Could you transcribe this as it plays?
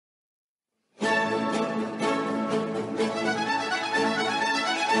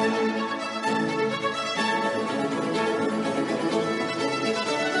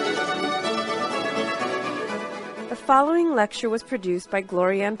following lecture was produced by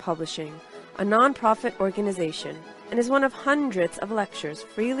Glorian Publishing, a non-profit organization, and is one of hundreds of lectures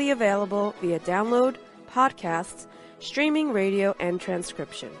freely available via download, podcasts, streaming radio, and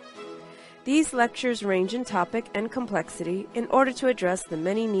transcription. These lectures range in topic and complexity in order to address the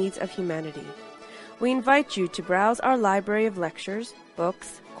many needs of humanity. We invite you to browse our library of lectures,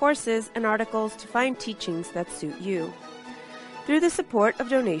 books, courses, and articles to find teachings that suit you. Through the support of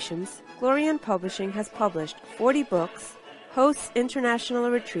donations, Glorian Publishing has published 40 books, hosts international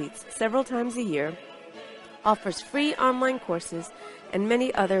retreats several times a year, offers free online courses, and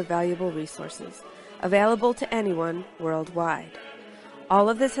many other valuable resources, available to anyone worldwide. All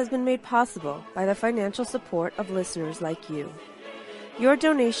of this has been made possible by the financial support of listeners like you. Your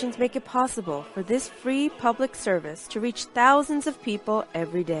donations make it possible for this free public service to reach thousands of people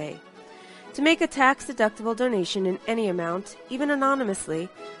every day. To make a tax-deductible donation in any amount, even anonymously,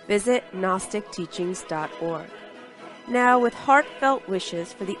 visit GnosticTeachings.org. Now, with heartfelt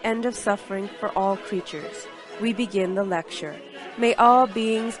wishes for the end of suffering for all creatures, we begin the lecture. May all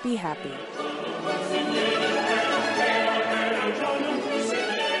beings be happy.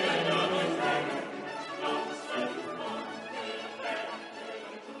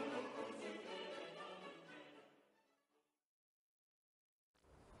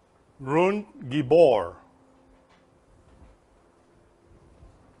 Rune Gibor.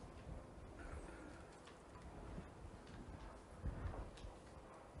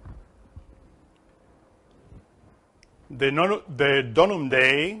 The Donum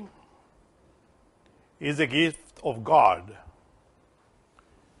Dei is a gift of God.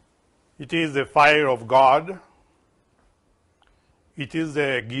 It is the fire of God. It is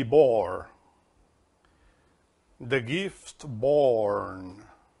the Gibor, the gift born,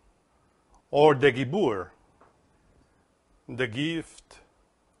 or the Gibur, the gift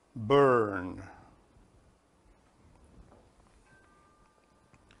burn.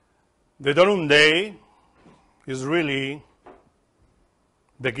 The Donum Dei is really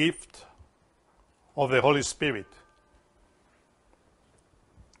the gift of the Holy Spirit.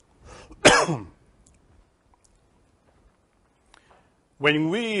 When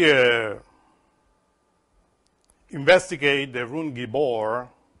we investigate the Rune Gibor,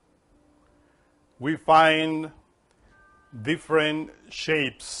 we find different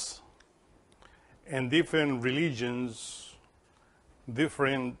shapes and different religions,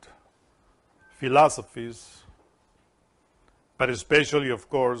 different philosophies, but especially, of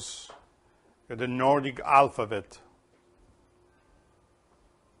course, the Nordic alphabet.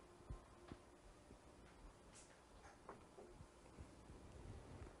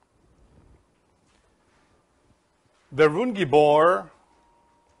 The Rune Gibor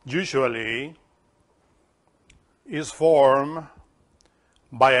usually is formed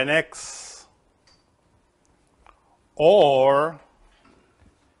by an X or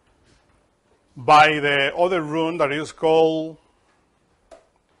by the other rune that is called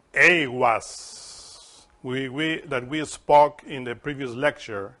Ewas, that we spoke in the previous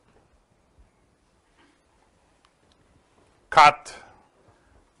lecture, cut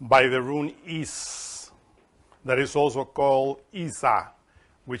by the rune Is, that is also called Isa,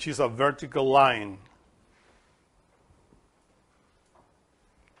 which is a vertical line.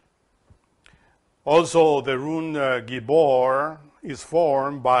 Also, the rune Gibor is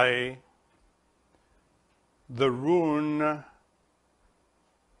formed by the rune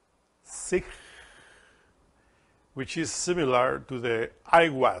Sich, which is similar to the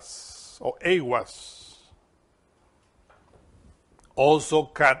Iwas or Ewas, also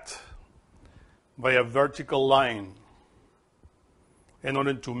cut by a vertical line in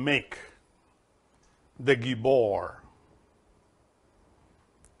order to make the Gibor.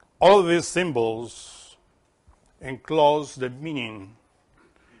 All of these symbols enclose the meaning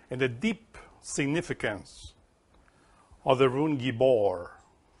and the deep significance of the rune Gibor,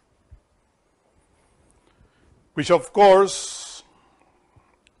 which of course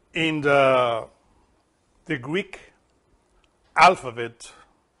in the Greek alphabet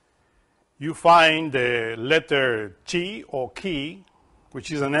you find the letter Chi or Ki, which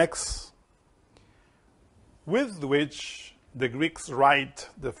is an X, with which the Greeks write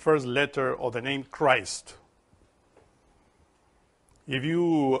the first letter of the name Christ. If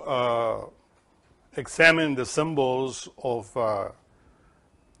you examine the symbols of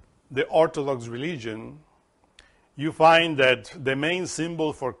the Orthodox religion, you find that the main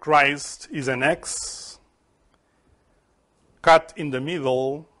symbol for Christ is an X cut in the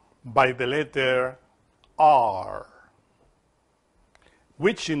middle by the letter R,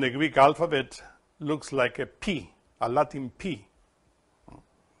 which in the Greek alphabet looks like a P, a Latin P.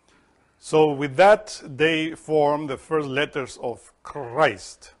 So with that, they form the first letters of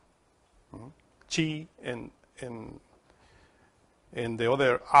Christ. Chi and the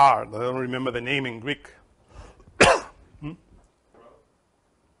other R. I don't remember the name in Greek.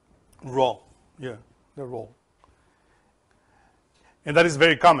 Rho. Yeah, the Rho. And that is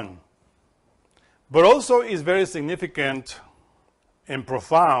very common. But also is very significant and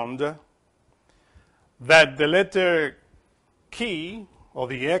profound that the letter chi, or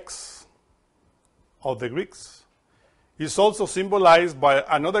the X of the Greeks, is also symbolized by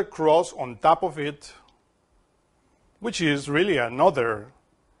another cross on top of it, which is really another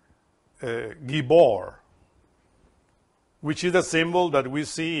Gibor, which is the symbol that we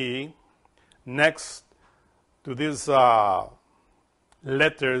see next to these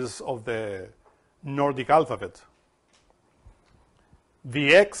letters of the Nordic alphabet.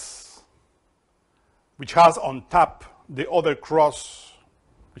 The X, which has on top the other cross,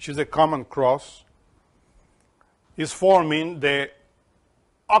 which is a common cross, is forming the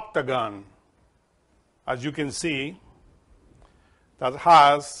octagon, as you can see, that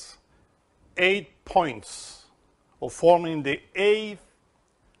has 8 points, of forming the 8th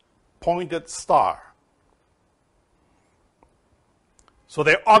pointed star. So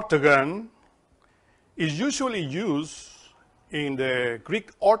the octagon is usually used in the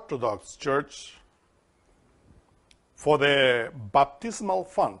Greek Orthodox Church for the baptismal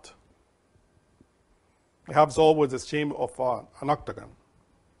font. It has always the shape of an octagon.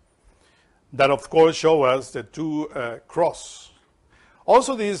 That, of course, shows us the two cross.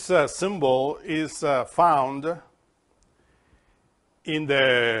 Also, this symbol is found in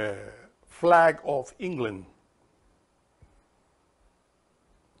the flag of England.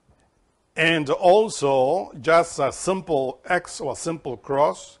 And also, just a simple X or a simple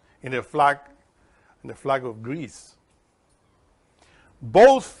cross in the flag of Greece.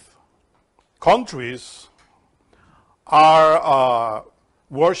 Both countries are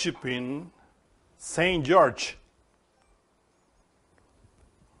worshiping Saint George.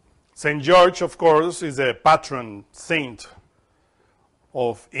 Saint George, of course, is a patron saint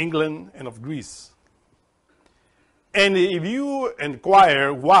of England and of Greece. And if you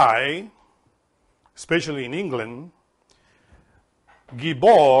inquire why, especially in England,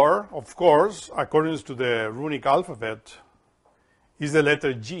 Gibor, of course, according to the runic alphabet, is the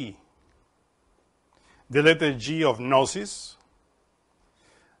letter G. The letter G of Gnosis,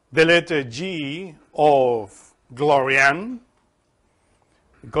 the letter G of Glorian,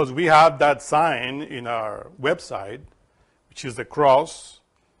 because we have that sign in our website, which is the cross,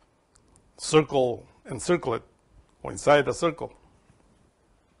 circle, and circle it, or inside the circle.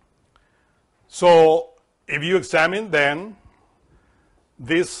 So if you examine then,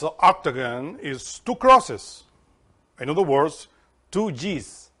 this octagon is two crosses. In other words, two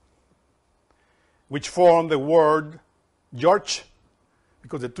G's, which form the word George,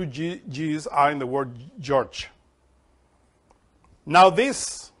 because the two G's are in the word George. Now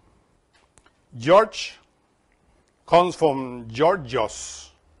this George comes from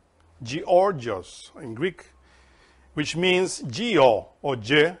Georgios in Greek, which means geo, or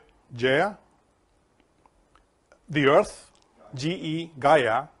the earth, Ge,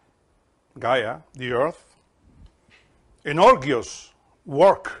 Gaia, the earth, and orgios,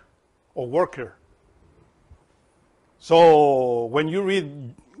 work, or worker. So when you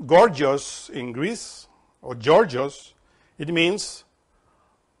read Gorgios in Greece, or Georgios, it means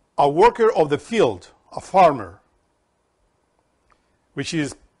a worker of the field, a farmer, which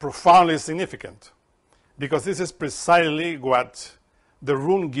is profoundly significant, because this is precisely what the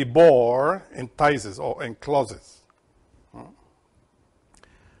Rune Gibor entices or encloses.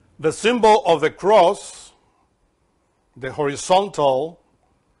 The symbol of the cross, the horizontal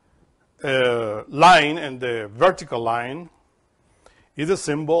line and the vertical line, is a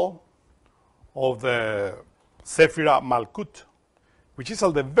symbol of the Sephira Malkut, which is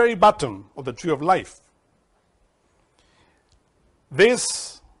at the very bottom of the tree of life.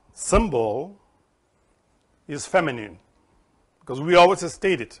 This symbol is feminine, because we always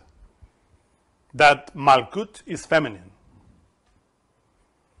stated that Malkut is feminine.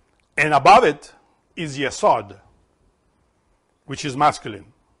 And above it is Yesod, which is masculine.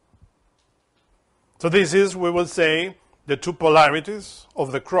 So this is, we will say, the two polarities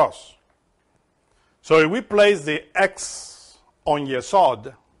of the cross. So if we place the X on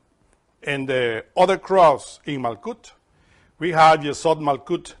Yesod and the other cross in Malkut, we have Yesod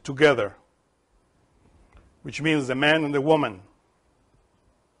Malkut together, which means the man and the woman.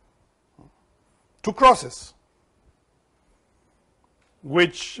 Two crosses,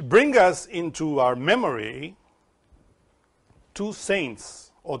 which bring us into our memory two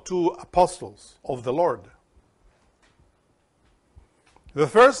saints or two apostles of the Lord. The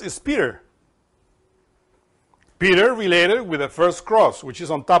first is Peter. Peter related with the first cross, which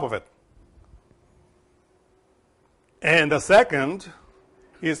is on top of it. And the second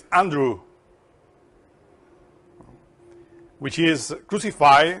is Andrew, which is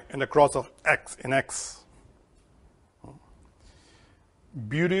crucified in the cross of X.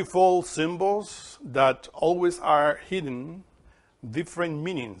 Beautiful symbols that always are hidden different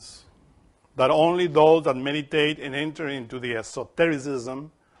meanings that only those that meditate and enter into the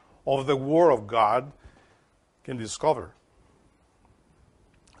esotericism of the Word of God can discover.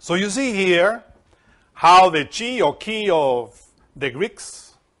 So you see here how the chi or key of the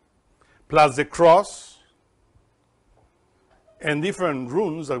Greeks plus the cross and different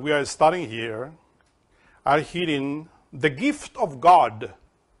runes that we are studying here are hidden the gift of God.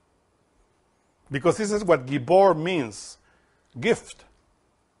 Because this is what Gibor means, gift.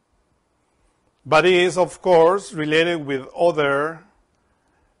 But it is, of course, related with other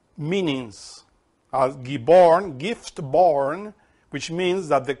meanings. As Gibor, gift born, which means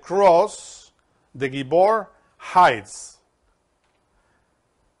that the cross, the Gibor, hides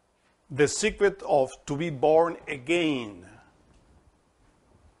the secret of to be born again,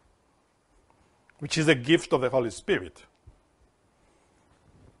 which is a gift of the Holy Spirit.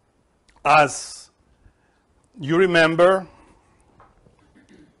 As you remember,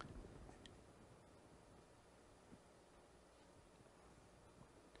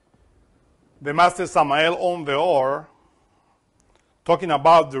 the Master Samael on the Or, talking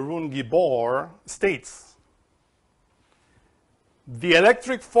about the Rune Gibor, states, the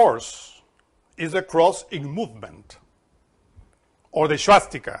electric force is a cross in movement, or the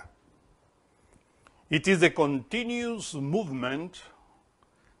swastika. It is a continuous movement,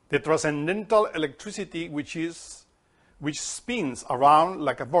 the transcendental electricity which spins around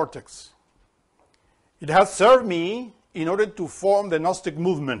like a vortex. It has served me in order to form the Gnostic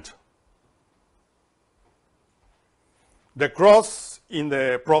movement. The cross in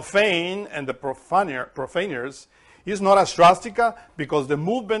the profane and the profaners is not a swastika because the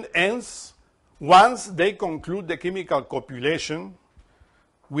movement ends once they conclude the chemical copulation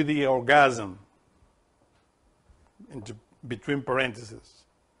with the orgasm, between parentheses.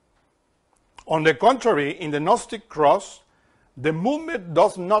 On the contrary, in the Gnostic cross, the movement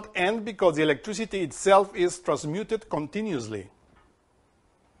does not end because the electricity itself is transmuted continuously.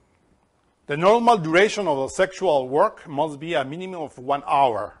 The normal duration of the sexual work must be a minimum of 1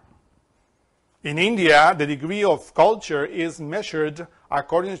 hour. In India, the degree of culture is measured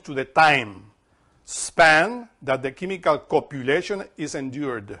according to the time span that the chemical copulation is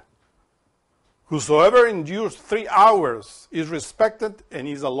endured. Whosoever endures 3 hours is respected and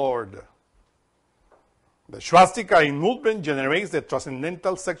is a lord. The swastika in movement generates the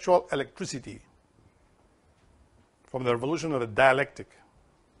transcendental sexual electricity from the revolution of the dialectic.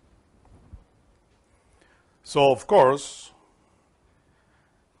 So, of course,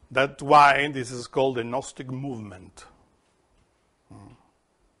 that's why this is called the Gnostic movement.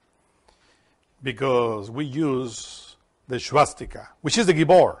 Because we use the swastika, which is the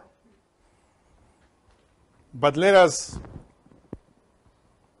Gibor. But let us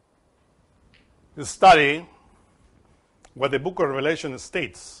study what the book of Revelation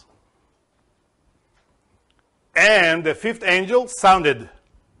states. And the fifth angel sounded,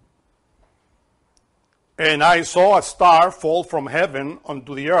 and I saw a star fall from heaven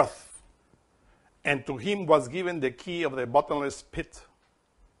unto the earth, and to him was given the key of the bottomless pit.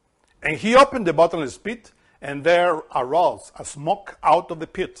 And he opened the bottomless pit, and there arose a smoke out of the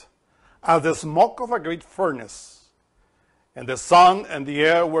pit, as the smoke of a great furnace. And the sun and the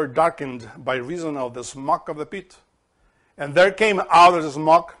air were darkened by reason of the smoke of the pit. And there came out of the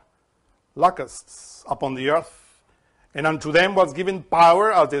smoke locusts upon the earth, and unto them was given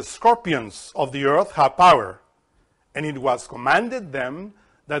power as the scorpions of the earth have power. And it was commanded them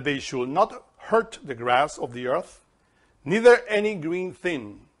that they should not hurt the grass of the earth, neither any green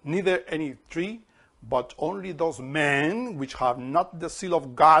thing, neither any tree, but only those men which have not the seal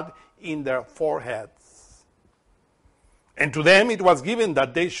of God in their foreheads. And to them it was given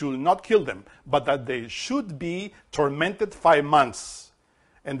that they should not kill them, but that they should be tormented 5 months.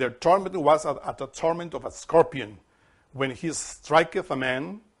 And their torment was at the torment of a scorpion, when he striketh a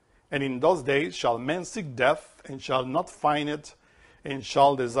man. And in those days shall men seek death, and shall not find it, and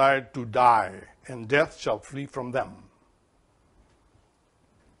shall desire to die, and death shall flee from them.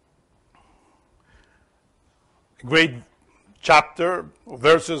 A great chapter,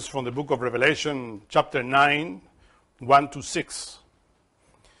 verses from the book of Revelation, chapter 9, 1 to 6,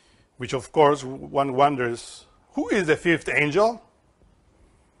 which of course one wonders, who is the fifth angel?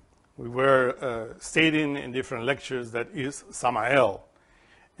 we were stating in different lectures that is Samael,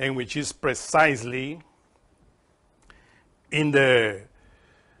 and which is precisely in the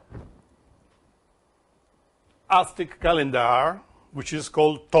Aztec calendar, which is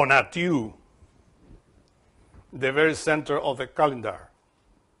called Tonatiuh, the very center of the calendar,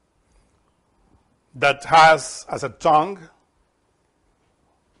 that has as a tongue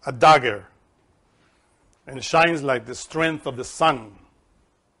a dagger and shines like the strength of the sun.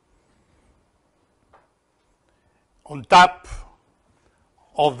 On top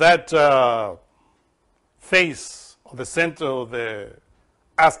of that face of the center of the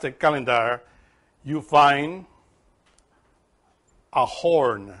Aztec calendar, you find a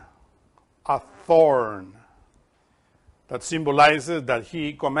horn, a thorn, that symbolizes that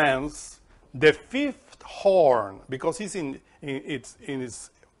he commands the fifth horn, because it's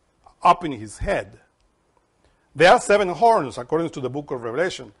up in his head. There are 7 horns, according to the book of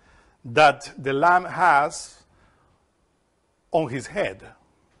Revelation, that the Lamb has on his head.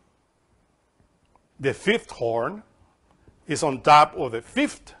 The 5th horn is on top of the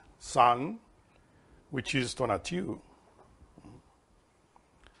 5th sun, which is Tonatiuh.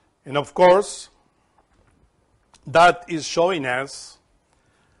 And of course, that is showing us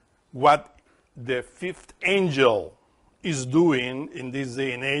what the 5th angel is doing in this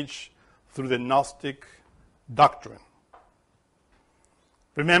day and age through the Gnostic doctrine.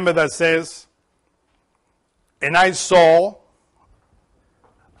 Remember that says, and I saw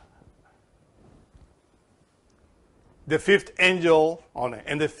the 5th angel on it,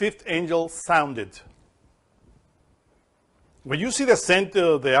 and the 5th angel sounded. When you see the center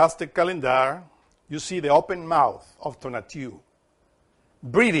of the Aztec calendar, you see the open mouth of Tonatiuh,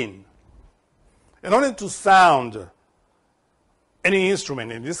 breathing. In order to sound any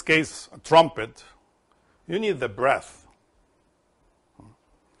instrument, in this case a trumpet, you need the breath.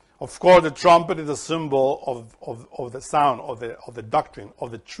 Of course, the trumpet is a symbol of the sound, of the doctrine,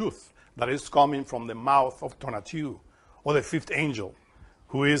 of the truth that is coming from the mouth of Tonatiuh, or the 5th angel,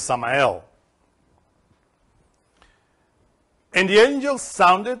 who is Samael. And the angel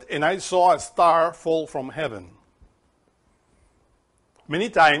sounded, and I saw a star fall from heaven. Many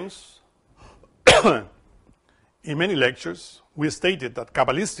times, in many lectures, we stated that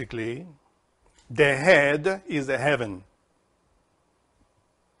Kabbalistically, the head is the heaven.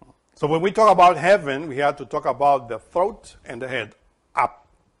 So when we talk about heaven, we have to talk about the throat and the head up,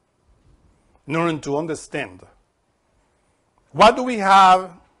 in order to understand. What do we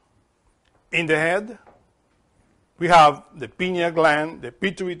have in the head? We have the pineal gland, the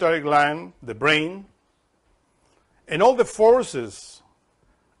pituitary gland, the brain, and all the forces,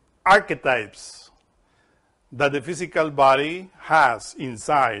 archetypes that the physical body has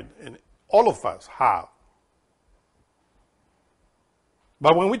inside, and all of us have.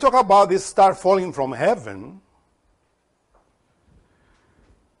 But when we talk about this star falling from heaven,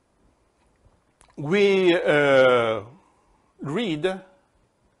 we read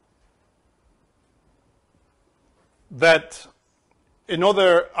that in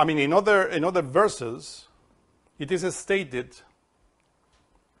other verses, it is stated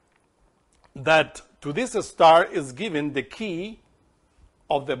that to this star is given the key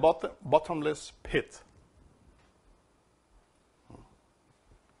of the bottomless pit.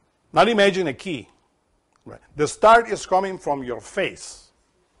 Now imagine a key. Right. The star is coming from your face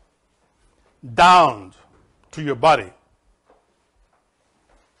down to your body.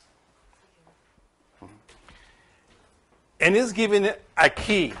 And is given a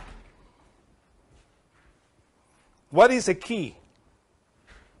key. What is a key?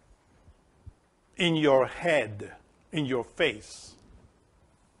 In your head, in your face.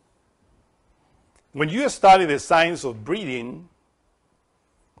 When you study the science of breathing,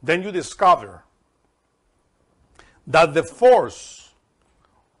 then you discover that the force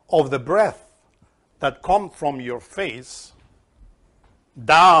of the breath that comes from your face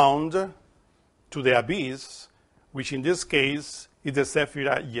down to the abyss, which in this case is the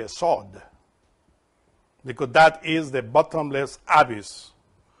Sephira Yesod, because that is the bottomless abyss,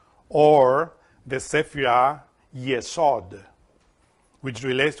 or the Sephira Yesod, which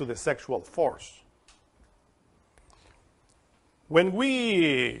relates to the sexual force. When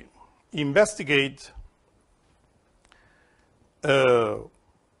we investigate the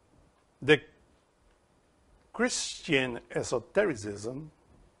Christian esotericism,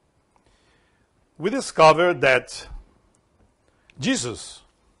 we discover that Jesus,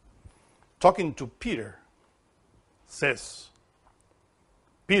 talking to Peter, says,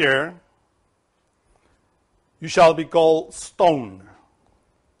 Peter, you shall be called stone,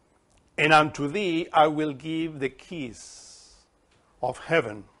 and unto thee I will give the keys of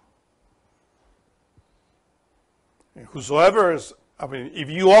heaven. Whosoever is, if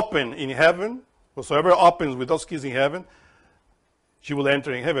you open in heaven, whosoever opens with those keys in heaven, she will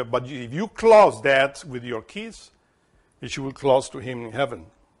enter in heaven. But if you close that with your keys, she will close to him in heaven.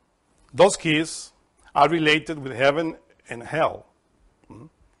 Those keys are related with heaven and hell.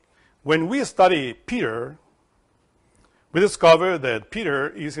 When we study Peter, we discover that Peter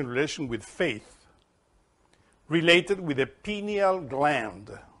is in relation with faith, related with the pineal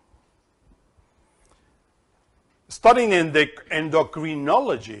gland. Studying in the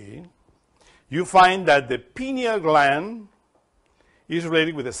endocrinology, you find that the pineal gland is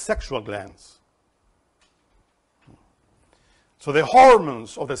related with the sexual glands. So the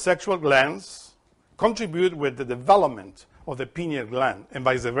hormones of the sexual glands contribute with the development of the pineal gland and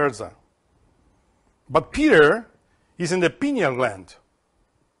vice versa. But Peter is in the pineal gland.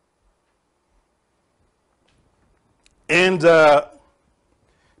 And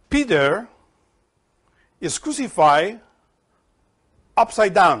Peter is crucified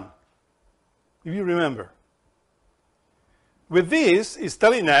upside down, if you remember. With this, is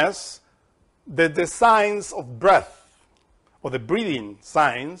telling us that the signs of breath, or the breathing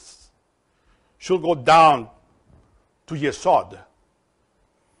signs, should go down to Yesod.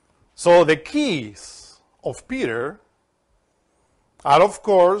 So the keys of Peter are, of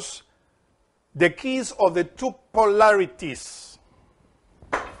course, the keys of the two polarities,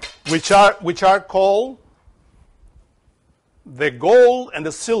 which are called the gold and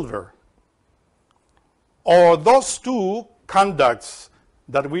the silver, or those two conducts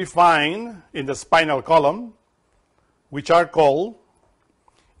that we find in the spinal column, which are called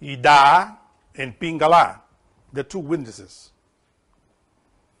Ida and Pingala, the two witnesses.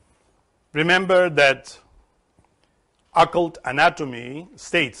 Remember that occult anatomy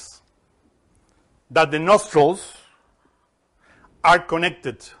states that the nostrils are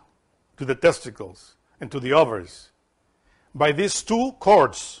connected to the testicles and to the ovaries by these two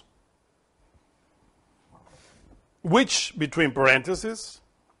cords, which, between parentheses,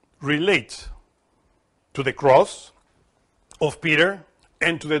 relate to the cross of Peter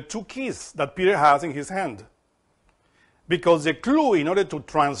and to the two keys that Peter has in his hand. Because the clue in order to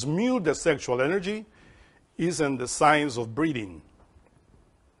transmute the sexual energy is in the science of breathing.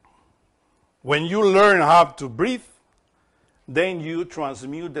 When you learn how to breathe, then you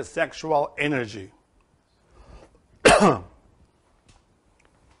transmute the sexual energy.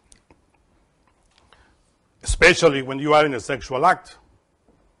 Especially when you are in a sexual act.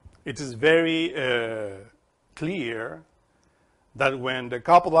 It is very clear that when the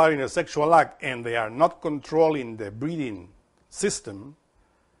couple are in a sexual act and they are not controlling the breathing system,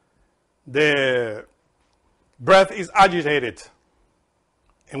 the breath is agitated.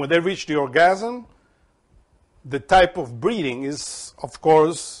 And when they reach the orgasm, the type of breathing is, of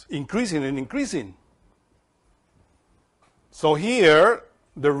course, increasing and increasing. So here,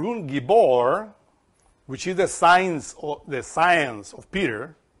 the Rune Gibor, which is the science of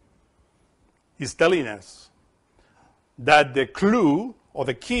Peter, is telling us that the clue or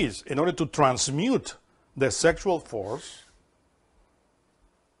the keys in order to transmute the sexual force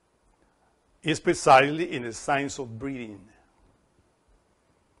is precisely in the science of breathing.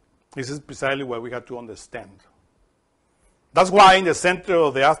 This is precisely what we have to understand. That's why in the center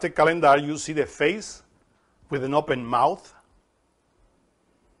of the Aztec calendar you see the face with an open mouth,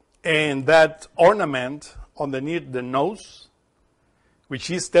 and that ornament underneath the nose, which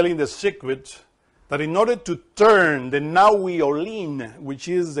is telling the secret that in order to turn the Naui Olin, which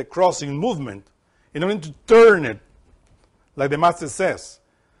is the crossing movement, in order to turn it, like the Master says,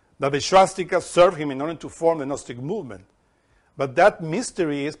 that the swastika served him in order to form the Gnostic movement. But that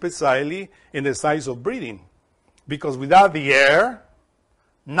mystery is precisely in the science of breathing, because without the air,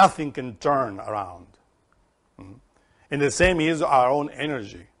 nothing can turn around. And the same is our own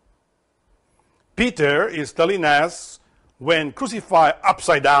energy. Peter is telling us, when crucified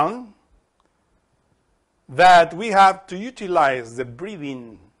upside down, that we have to utilize the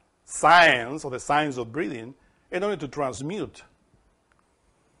breathing science, or the science of breathing, in order to transmute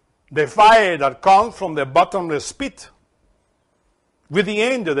the fire that comes from the bottomless pit. With the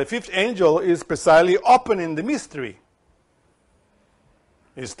angel, the fifth angel is precisely opening the mystery.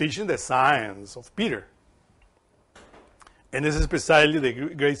 He's teaching the science of Peter. And this is precisely the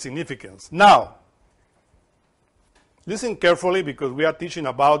great significance. Now, listen carefully, because we are teaching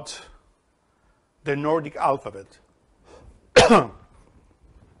about the Nordic alphabet.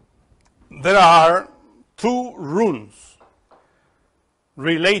 There are two runes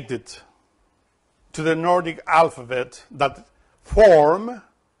related to the Nordic alphabet that form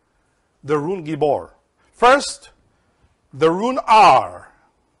the Rune Gibor. First, the rune R.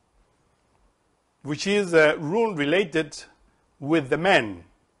 which is a rune related with the man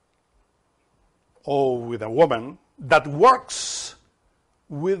or with a woman that works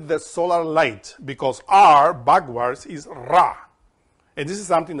with the solar light, because R backwards is Ra. And this is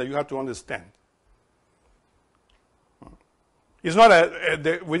something that you have to understand. It's not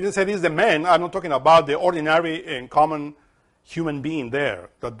when you say this is the man, I'm not talking about the ordinary and common human being there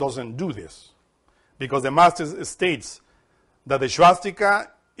that doesn't do this. Because the Master states that the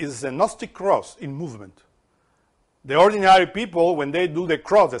swastika is a Gnostic cross in movement. The ordinary people, when they do the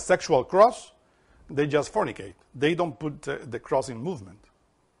cross, the sexual cross, they just fornicate. They don't put the cross in movement.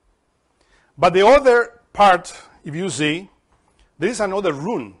 But the other part, if you see, there is another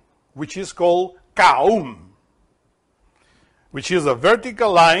rune, which is called Kaum, which is a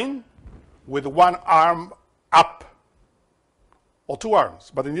vertical line with one arm up, or two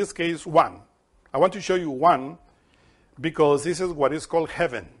arms, but in this case, one. I want to show you one because this is what is called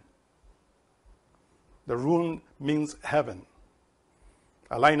heaven. The rune means heaven.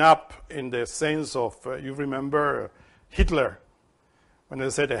 A line up in the sense of, you remember Hitler, when they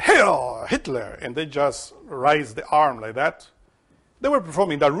said, "Hail, Hitler," and they just raised the arm like that. They were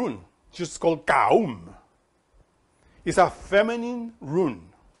performing that rune. It's just called Kaum. It's a feminine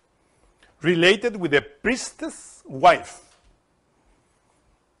rune related with the priestess wife.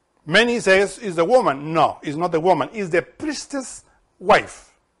 Many says it's the woman. No, it's not the woman. It's the priestess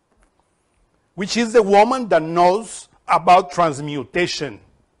wife, which is the woman that knows about transmutation.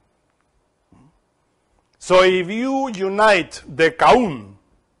 So if you unite the Kaum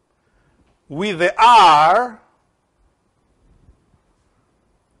with the R,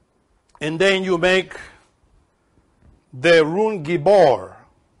 and then you make the Rune Gibor,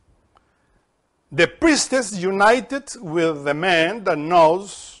 the priestess united with the man that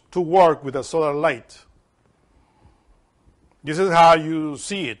knows to work with the solar light. This is how you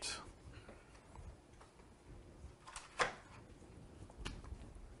see it.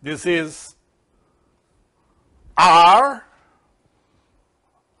 This is R,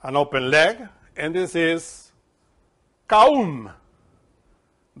 an open leg, and this is Kaum,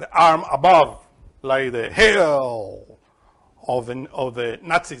 the arm above, like the hail of the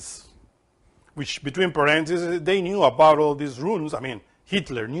Nazis, which between parentheses, they knew about all these runes. I mean,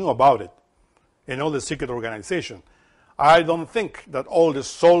 Hitler knew about it and all the secret organization. I don't think that all the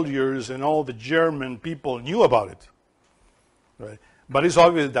soldiers and all the German people knew about it. Right? But it's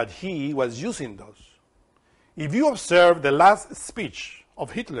obvious that he was using those. If you observe the last speech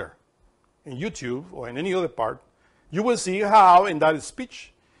of Hitler in YouTube or in any other part, you will see how in that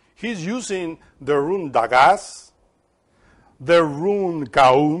speech he's using the rune Dagas, the rune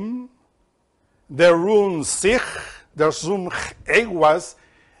Kaum, the rune Sich, the rune Ewas,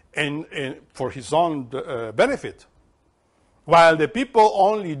 and for his own benefit. While the people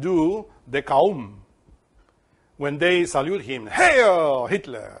only do the Kaum. When they salute him, "Hail,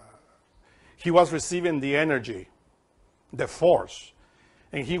 Hitler!" He was receiving the energy, the force.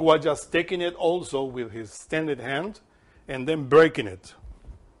 And he was just taking it also with his extended hand and then breaking it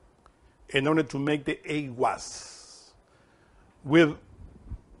in order to make the Ewas with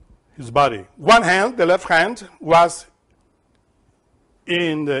his body. One hand, the left hand, was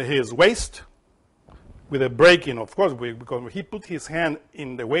in his waist with a breaking, of course, because he put his hand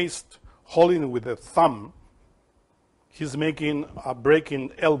in the waist, holding it with the thumb. He's making a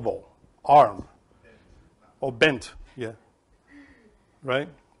breaking elbow, arm, or bent, yeah, right?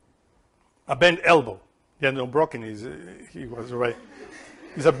 A bent elbow. Yeah, no, broken is, he was right.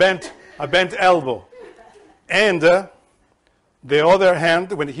 It's a bent elbow. And the other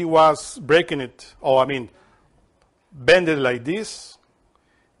hand, when he was breaking it, bend it like this,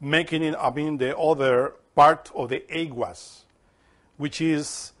 making it, the other part of the Ewas, which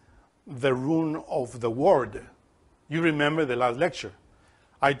is the rune of the word. You remember the last lecture.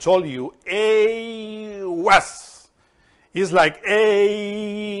 I told you Ewas is like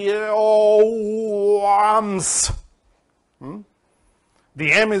Eoams.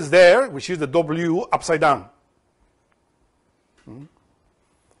 The M is there, which is the W upside down.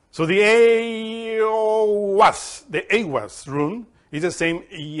 So the Ewas rune is the same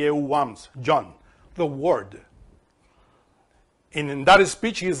Eoams, John, the word. And in that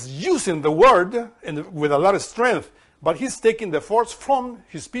speech, he's using the word and with a lot of strength, but he's taking the force from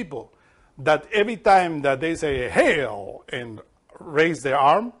his people. That every time that they say "Hail" and raise their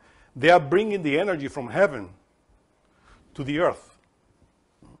arm, they are bringing the energy from heaven to the earth.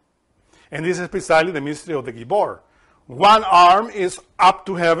 And this is precisely the mystery of the Gibor. One arm is up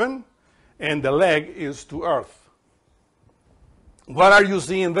to heaven, and the leg is to earth. What are you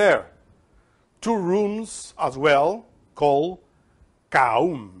seeing there? Two rooms as well, called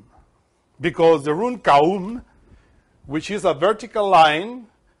Kaum. because the rune Kaum, which is a vertical line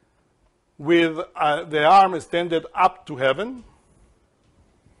with the arm extended up to heaven,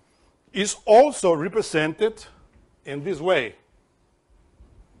 is also represented in this way.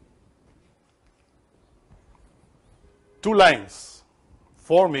 Two lines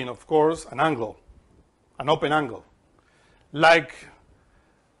forming, of course, an angle, an open angle, like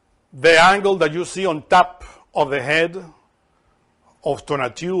the angle that you see on top of the head of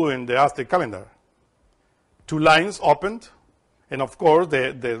Tonatiuh in the Aztec calendar. Two lines opened, and of course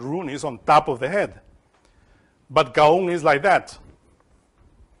the rune is on top of the head. But Kaun is like that,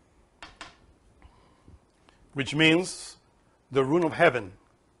 which means the rune of heaven.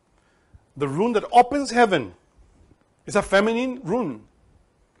 The rune that opens heaven is a feminine rune,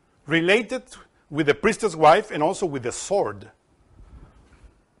 related with the priestess wife and also with the sword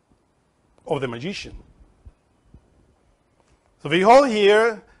of the magician. So behold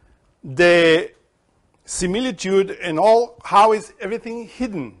here the similitude and all, how is everything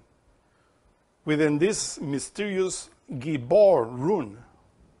hidden within this mysterious Gibor rune.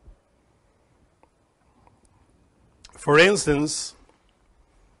 For instance,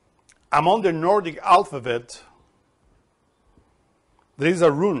 among the Nordic alphabet, there is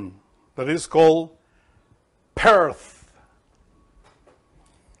a rune that is called Perth.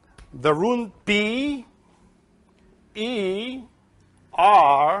 The rune P, E,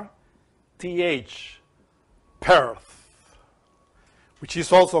 R, T, H, Perth, which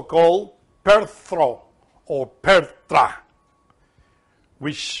is also called Perthro or Pertra,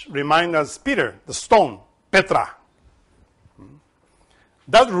 which reminds us Peter, the stone, Petra.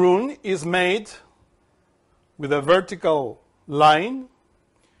 That rune is made with a vertical line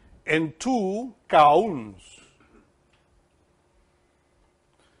and two kauns.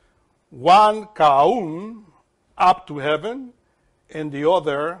 One kaun up to heaven and the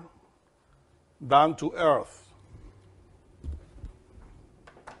other down to earth.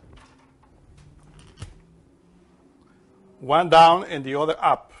 One down and the other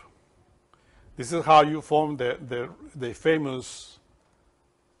up. This is how you form the famous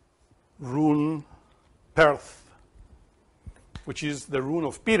rune Perth, which is the rune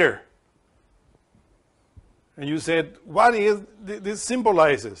of Peter. And you said, what is this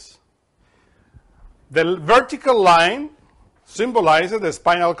symbolizes? The vertical line symbolizes the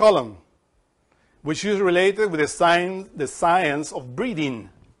spinal column, which is related with the science of breathing,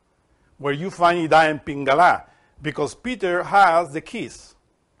 where you find Ida and Pingala, because Peter has the keys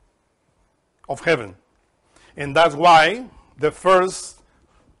of heaven. And that's why the first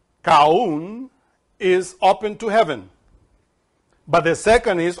Kaun is open to heaven, but the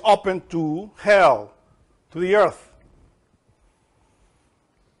second is open to hell, to the earth.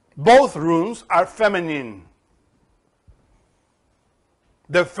 Both runes are feminine.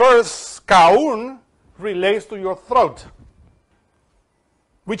 The first Kaun relates to your throat,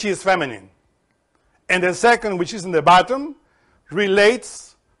 which is feminine. And the second, which is in the bottom,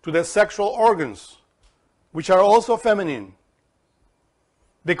 relates to the sexual organs, which are also feminine.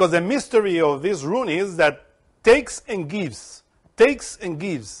 Because the mystery of this rune is that takes and gives. Takes and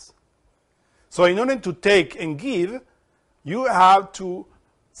gives. So in order to take and give, you have to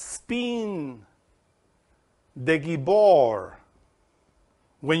spin the Gibor.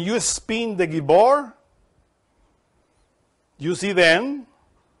 When you spin the Gibor, you see then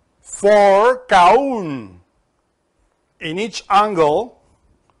 4 kaun in each angle,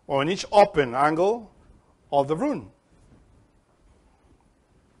 or in each open angle of the rune.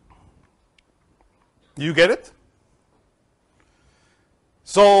 You get it?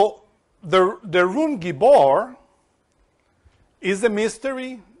 So the rune Gibor is the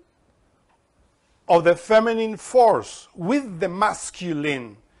mystery of the feminine force with the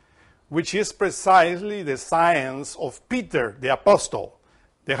masculine, which is precisely the science of Peter, the apostle,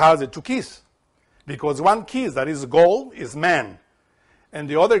 that has the 2 keys. Because one key that is gold is man, and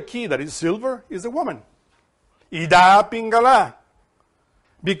the other key that is silver is a woman. Ida Pingala.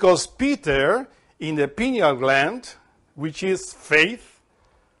 Because Peter, in the pineal gland, which is faith,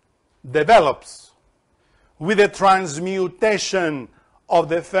 develops with the transmutation of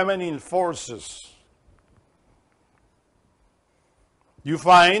the feminine forces. You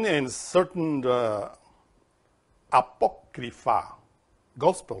find in certain apocrypha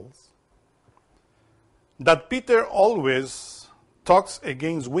gospels that Peter always talks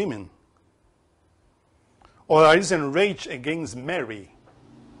against women, or is enraged against Mary.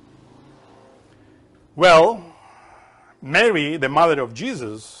 Well, Mary, the mother of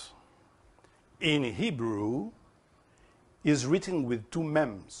Jesus, in Hebrew, is written with 2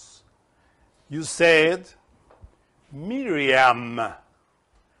 mems. You said Miriam,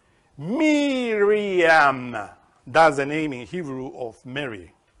 Miriam. That's the name in Hebrew of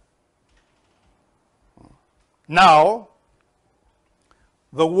Mary. Now,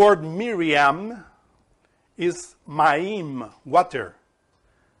 the word Miriam is Maim, water,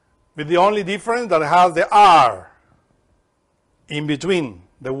 with the only difference that it has the R in between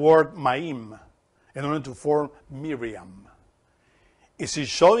the word Maim in order to form Miriam. It is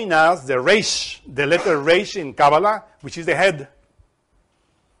showing us the Resh, the letter Resh in Kabbalah, which is the head,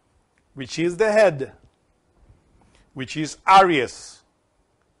 which is the head, which is Aries.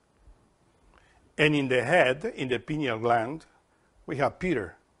 And in the head, in the pineal gland, we have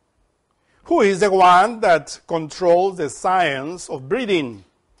Peter, who is the one that controls the science of breathing,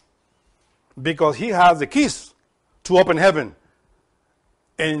 because he has the keys to open heaven.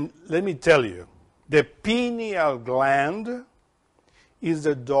 And let me tell you, the pineal gland is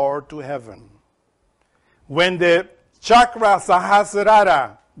the door to heaven. When the chakra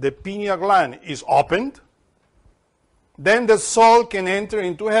Sahasrara, the pineal gland, is opened, then the soul can enter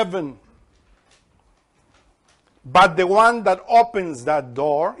into heaven. But the one that opens that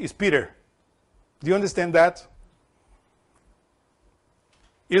door is Peter. Do you understand that?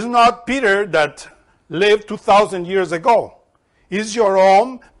 It's not Peter that lived 2,000 years ago. It's your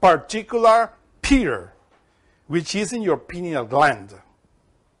own particular Peter, which is in your pineal gland.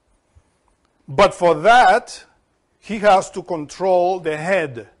 But for that, he has to control the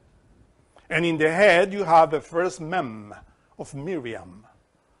head. And in the head, you have the first mem of Miriam.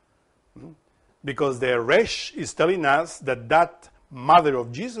 Because the Resh is telling us that that mother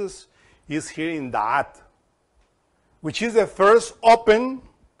of Jesus is here in Da'at, which is the first open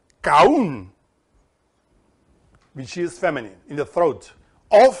kaun, which is feminine, in the throat,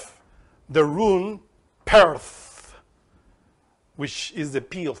 of the rune Perth, which is the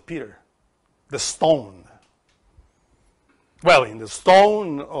P of Peter, the stone. Well, in the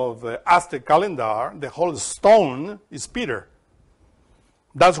stone of the Aztec calendar, the whole stone is Peter.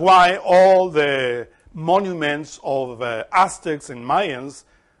 That's why all the monuments of Aztecs and Mayans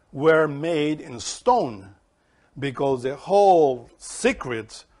were made in stone, because the whole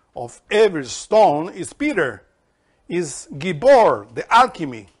secret of every stone is Peter, is Gibor, the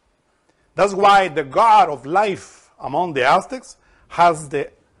alchemy. That's why the god of life among the Aztecs has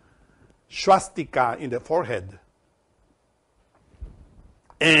the swastika in the forehead.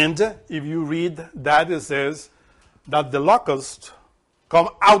 And if you read that, it says that the locusts come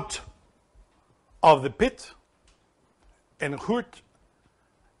out of the pit and hurt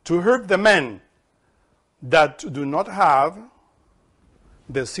the men that do not have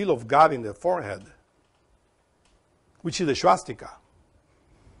the seal of God in their forehead, which is the swastika.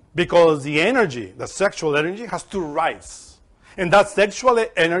 Because the energy, the sexual energy, has to rise. And that sexual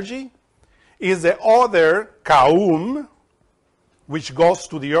energy is the other kaum, which goes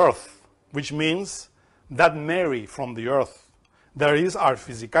to the earth, which means that Mary from the earth. There is our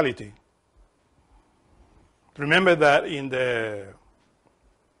physicality. Remember that in the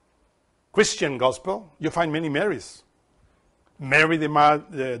Christian gospel, you find many Marys. Mary, the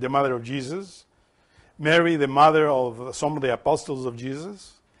mother of Jesus. Mary, the mother of some of the apostles of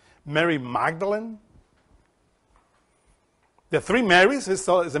Jesus. Mary Magdalene. The three Marys is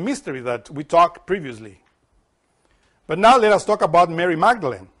a mystery that we talked previously. But now let us talk about Mary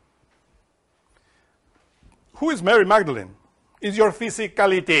Magdalene. Who is Mary Magdalene? Is your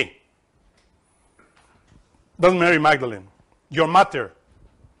physicality. That's Mary Magdalene. Your matter.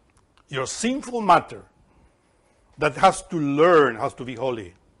 Your sinful matter that has to learn, has to be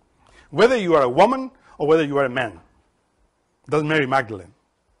holy. Whether you are a woman or whether you are a man. That's Mary Magdalene.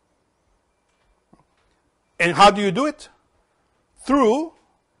 And how do you do it? Through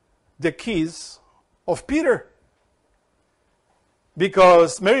the keys of Peter.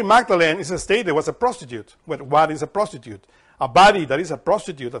 Because Mary Magdalene is a state that was a prostitute. What is a prostitute? A body that is a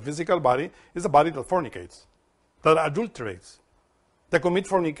prostitute, a physical body, is a body that fornicates, that adulterates, that commits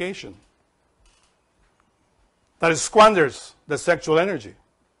fornication, that squanders the sexual energy,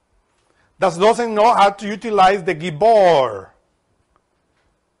 that doesn't know how to utilize the Gibor.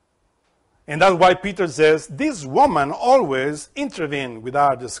 And that's why Peter says, this woman always intervened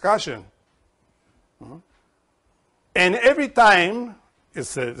without discussion. And every time,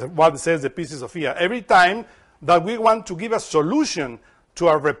 it's what says the Pistis Sophia, every time that we want to give a solution to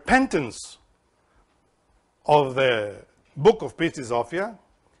our repentance of the book of Pistis Sophia,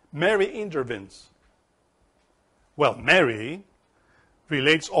 Mary intervenes. Well, Mary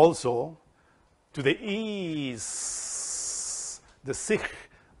relates also to the sich,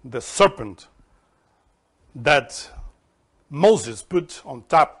 the serpent that Moses put on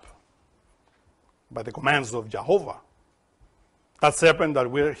top by the commands of Jehovah. That serpent that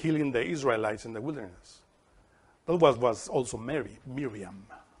were healing the Israelites in the wilderness. That was also Miriam.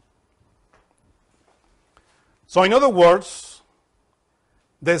 So in other words,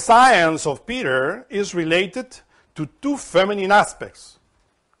 the science of Peter is related to two feminine aspects.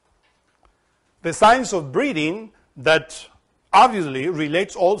 The science of breathing that obviously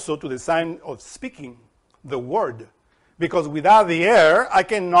relates also to the science of speaking the word. Because without the air, I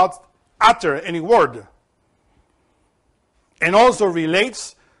cannot utter any word. And also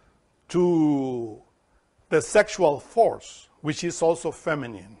relates to the sexual force, which is also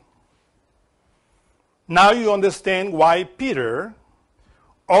feminine. Now you understand why Peter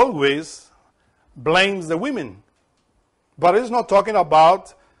always blames the women. But he's not talking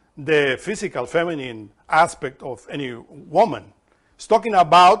about the physical feminine aspect of any woman. He's talking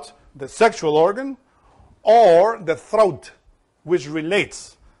about the sexual organ or the throat, which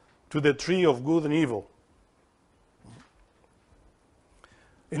relates to the tree of good and evil.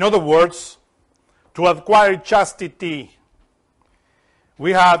 In other words, to acquire chastity,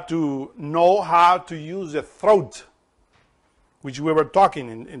 we have to know how to use the throat, which we were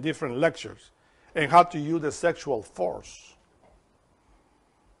talking in different lectures, and how to use the sexual force.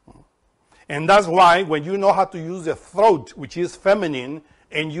 And that's why when you know how to use the throat, which is feminine,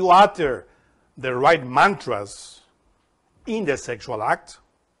 and you utter the right mantras in the sexual act,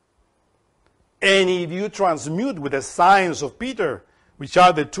 and if you transmute with the science of Peter, which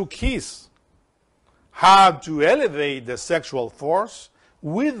are the two keys, how to elevate the sexual force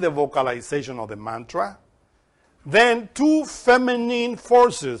with the vocalization of the mantra, then two feminine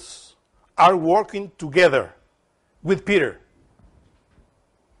forces are working together with Peter.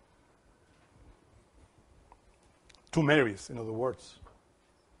 Two Marys, in other words.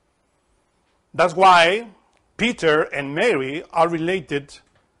 That's why Peter and Mary are related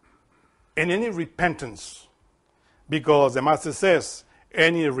in any repentance. Because the Master says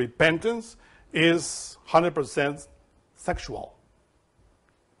any repentance is 100% sexual.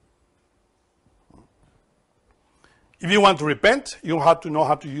 If you want to repent, you have to know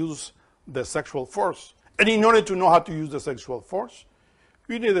how to use the sexual force. And in order to know how to use the sexual force,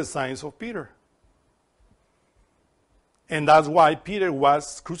 you need the science of Peter. And that's why Peter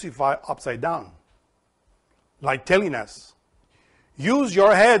was crucified upside down. Like telling us, use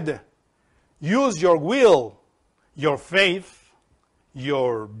your head, use your will, your faith,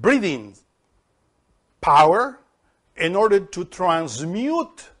 your breathing power in order to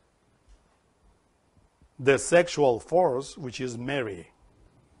transmute the sexual force, which is Mary,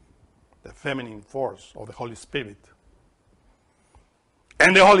 the feminine force of the Holy Spirit.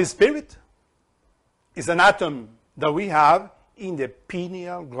 And the Holy Spirit is an atom that we have in the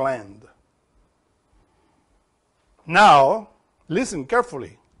pineal gland. Now, listen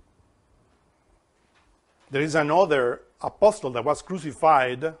carefully. There is another apostle that was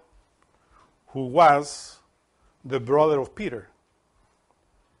crucified who was the brother of Peter,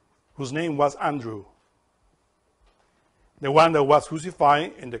 whose name was Andrew. The one that was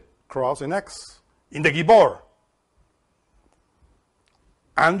crucified in the cross in X, in the Gibor.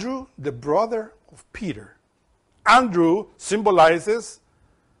 Andrew, the brother of Peter. Andrew symbolizes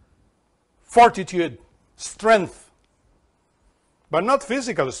fortitude, strength, but not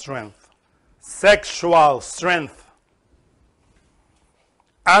physical strength, sexual strength.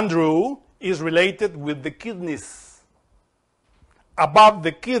 Andrew is related with the kidneys. Above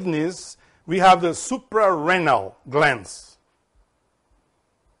the kidneys, we have the suprarenal glands.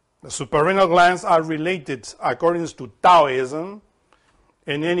 The suprarenal glands are related, according to Taoism,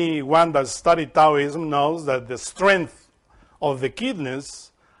 and anyone that studied Taoism knows that the strength of the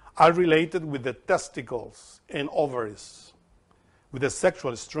kidneys are related with the testicles and ovaries, with the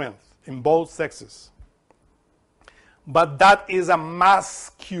sexual strength in both sexes. But that is a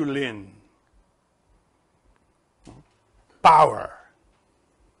masculine power.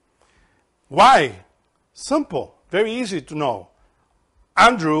 Why? Simple, very easy to know.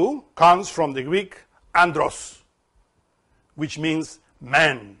 Andrew comes from the Greek andros, which means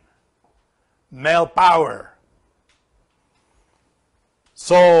man, male power.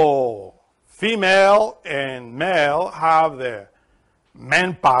 So female and male have the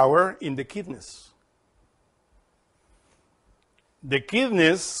manpower in the kidneys. The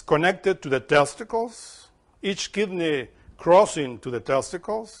kidneys connected to the testicles, each kidney crossing to the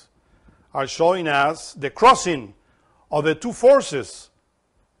testicles, are showing us the crossing of the two forces,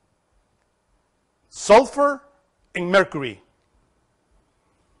 sulfur and mercury.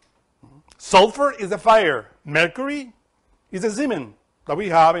 Sulfur is the fire. Mercury is the semen that we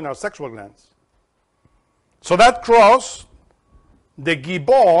have in our sexual glands. So that cross, the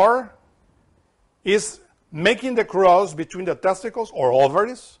Gibor, is making the cross between the testicles or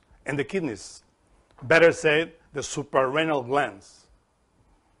ovaries and the kidneys. Better said, the suprarenal glands.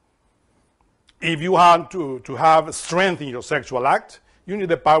 If you want to have strength in your sexual act, you need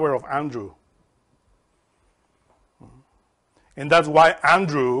the power of Andrew. And that's why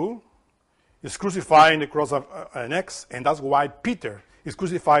Andrew is crucified in the cross of an X, and that's why Peter is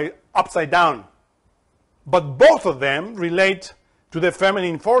crucified upside down. But both of them relate to the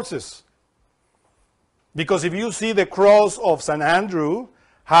feminine forces. Because if you see the cross of St. Andrew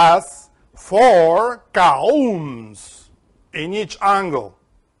has 4 caums in each angle.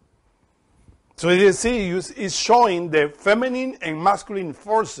 So you see, it's showing the feminine and masculine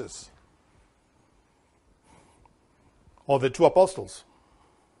forces of the 2 apostles.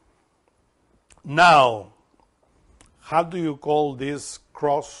 Now, how do you call this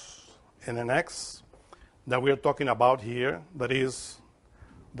cross and an X that we are talking about here, that is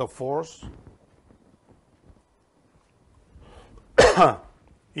the force?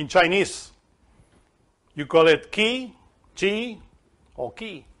 In Chinese, you call it qi, chi, or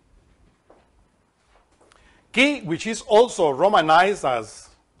qi. Qi, which is also romanized as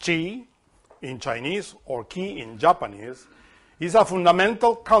chi in Chinese or qi in Japanese, is a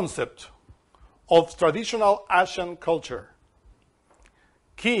fundamental concept of traditional Asian culture.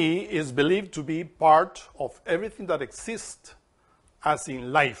 Qi is believed to be part of everything that exists, as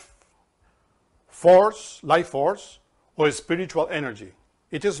in life, life force, or spiritual energy.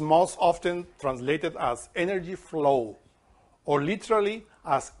 It is most often translated as energy flow, or literally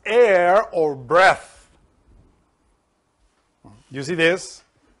as air or breath. You see this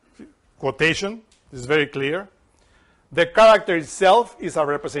quotation? This is very clear. The character itself is a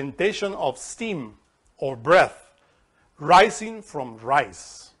representation of steam or breath rising from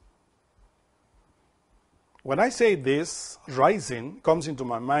rice. When I say this, rising comes into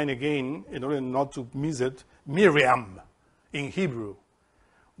my mind again, in order not to miss it, Miriam in Hebrew.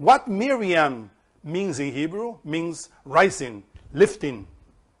 What Miriam means in Hebrew means rising, lifting.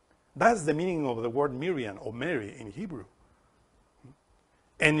 That's the meaning of the word Miriam or Mary in Hebrew.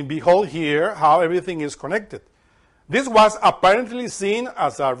 And behold here how everything is connected. This was apparently seen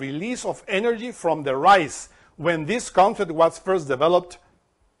as a release of energy from the rice when this concept was first developed.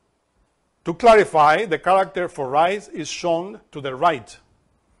 To clarify, the character for rice is shown to the right.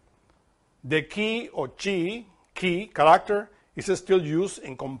 The qi or chi, qi character, is still used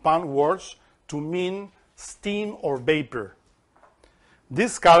in compound words to mean steam or vapor.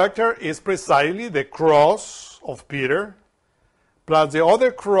 This character is precisely the cross of Peter, plus the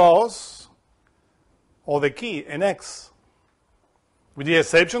other cross or the key, an X, with the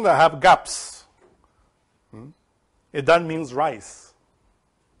exception that have gaps. That means rice.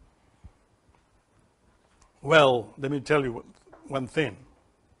 Well, let me tell you one thing.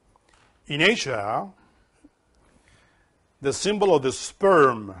 In Asia, the symbol of the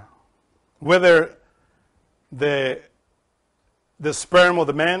sperm, whether the sperm of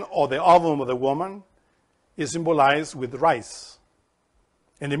the man or the ovum of the woman, is symbolized with rice.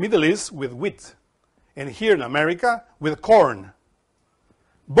 In the Middle East, with wheat. And here in America, with corn.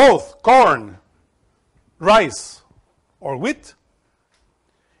 Both corn, rice, or wheat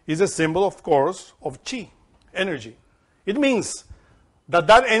is a symbol, of course, of chi, energy. It means that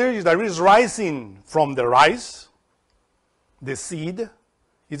energy that is rising from the rice, the seed,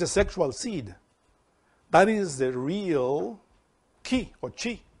 is a sexual seed. That is the real ki or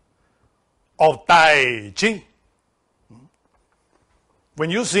chi of Tai Chi. When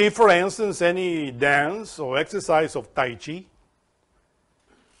you see, for instance, any dance or exercise of Tai Chi,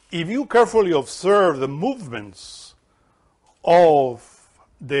 if you carefully observe the movements of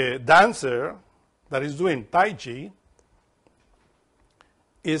the dancer that is doing Tai Chi,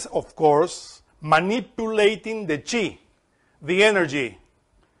 is, of course, manipulating the chi, the energy,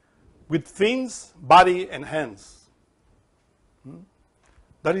 with fins, body, and hands.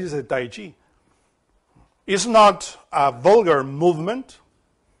 That is a Tai Chi. It's not a vulgar movement,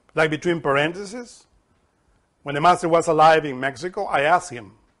 like between parentheses. When the master was alive in Mexico, I asked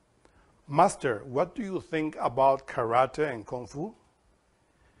him, Master, what do you think about karate and kung fu?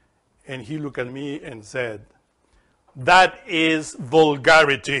 And he looked at me and said, that is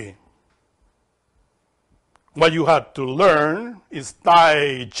vulgarity. What you have to learn is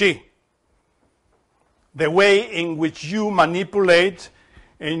Tai Chi. The way in which you manipulate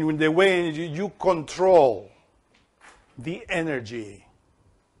and the way in which you control the energy.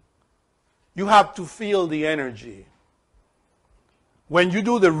 You have to feel the energy. When you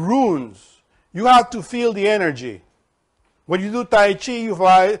do the runes, you have to feel the energy. When you do Tai Chi, you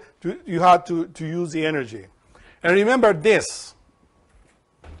have to use the energy. And remember this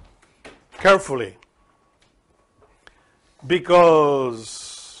carefully.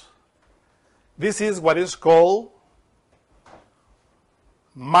 because this is what is called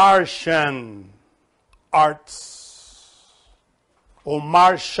Martian arts or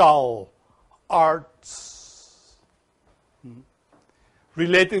martial arts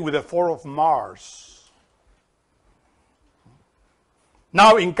related with the 4 of Mars.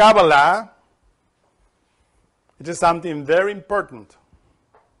 Now in Kabbalah, it is something very important.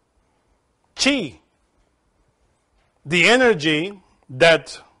 Chi, the energy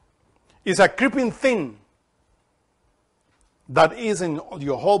that is a creeping thing that is in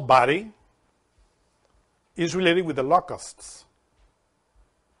your whole body, is related with the locusts.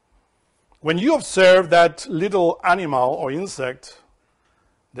 When you observe that little animal or insect,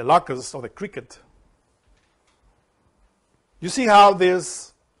 the locust or the cricket, you see how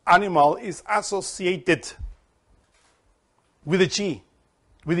this animal is associated with the chi,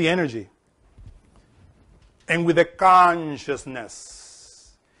 with the energy, and with the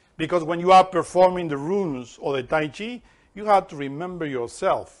consciousness. Because when you are performing the runes or the Tai Chi, you have to remember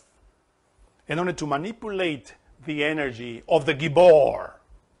yourself in order to manipulate the energy of the Gibor.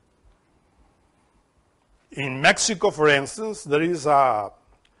 In Mexico, for instance, there is a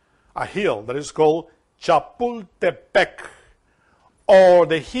hill that is called Chapultepec, or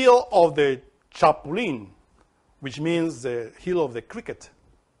the hill of the Chapulín, which means the hill of the cricket.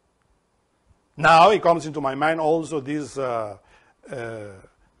 Now it comes into my mind also this tale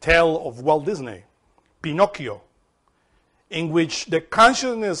of Walt Disney, Pinocchio, in which the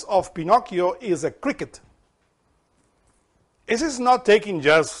consciousness of Pinocchio is a cricket. This is not taken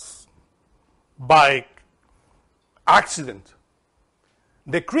just by accident.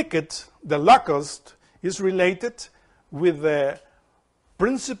 The cricket, the locust, is related with the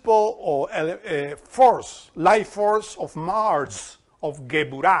principle or force, life force of Mars, of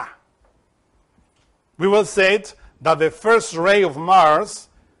Geburah. We will say that the first ray of Mars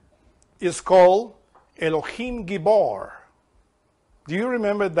is called Elohim Gibor. Do you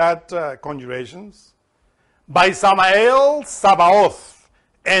remember that conjurations? By Samael Sabaoth,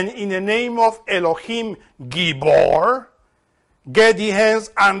 and in the name of Elohim Gibor, get ye hence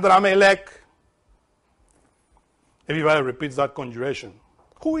Andramelech. Everybody repeats that conjuration.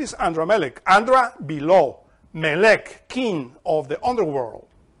 Who is Andramelech? Andra, below. Melech, king of the underworld.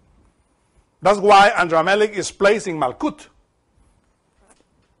 That's why Andramelech is placed in Malkut.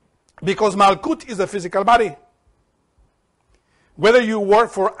 Because Malkut is a physical body. Whether you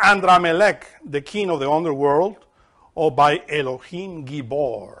work for Andramelech, the king of the underworld, or by Elohim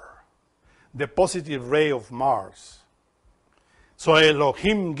Gibor, the positive ray of Mars. So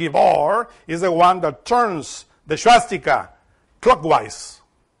Elohim Gibor is the one that turns the swastika clockwise.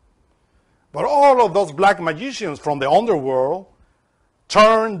 But all of those black magicians from the underworld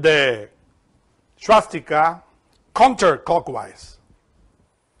turn the swastika counterclockwise.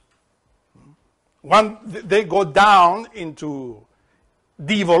 One, they go down into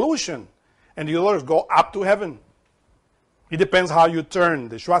devolution, and the others go up to heaven. It depends how you turn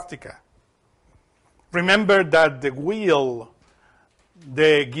the swastika. Remember that the wheel,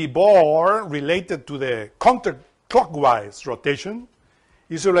 the Gibor, related to the counterclockwise rotation,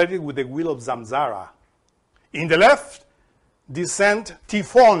 is related with the wheel of Zamzara. In the left, descent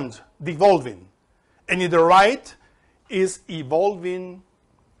Tifond, devolving. And in the right is evolving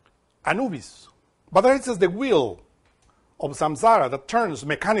Anubis. But there is the wheel of Samsara that turns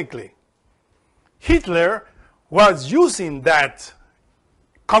mechanically. Hitler was using that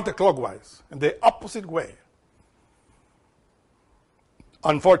counterclockwise, in the opposite way,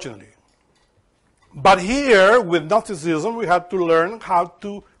 unfortunately. But here, with Gnosticism, we had to learn how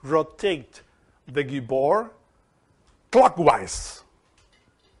to rotate the Gibor clockwise.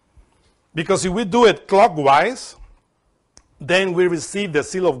 Because if we do it clockwise, then we receive the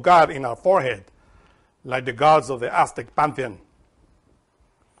seal of God in our forehead, like the gods of the Aztec pantheon,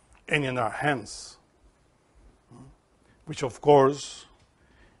 and in our hands, which of course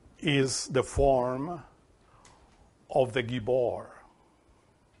is the form of the Gibor.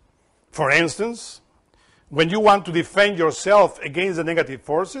 For instance, when you want to defend yourself against the negative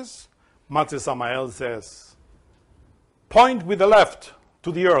forces, Master Samael says, point with the left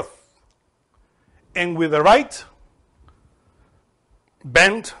to the earth, and with the right,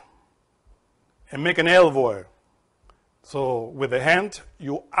 bend and make an elbow. So with the hand,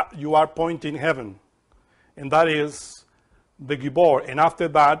 you are pointing heaven. And that is the Gibor. And after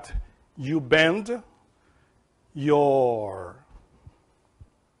that, you bend your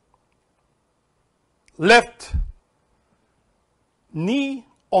left knee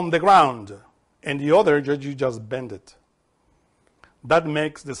on the ground, and the other, you just bend it. That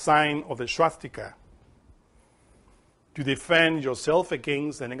makes the sign of the swastika. to defend yourself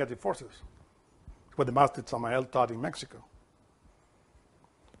against the negative forces. It's what the Master Samael taught in Mexico.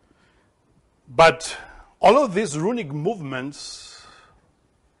 But all of these runic movements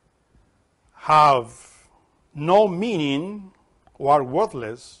have no meaning or are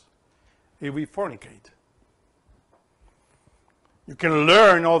worthless if we fornicate. You can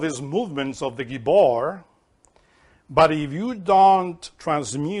learn all these movements of the Gibor, but if you don't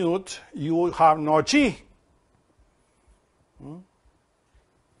transmute, you will have no chi.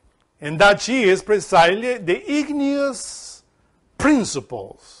 And that chi is precisely the igneous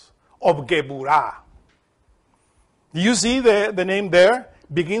principles of Geburah. You see the name there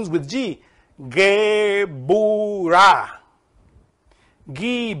begins with G. Geburah.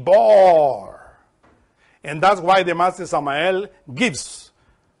 Gibor. And that's why the Master Samael gives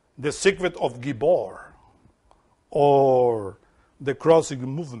the secret of Gibor, or the crossing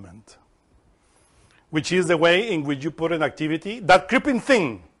movement, which is the way in which you put an activity, that creeping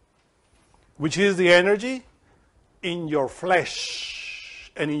thing, which is the energy, in your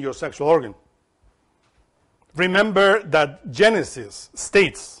flesh and in your sexual organ. Remember that Genesis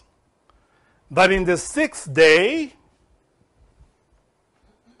states that in the sixth day,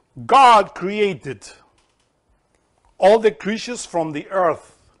 God created all the creatures from the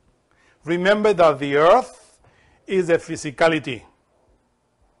earth. Remember that the earth is a physicality.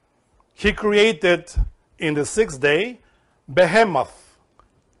 He created in the sixth day Behemoth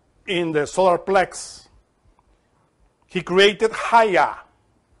in the solar plex. He created Haya,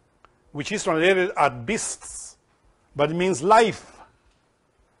 which is translated as beasts, but it means life.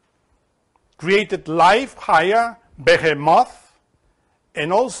 Created life, Haya, Behemoth,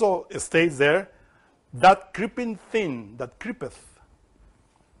 and also it states there, that creeping thing, that creepeth.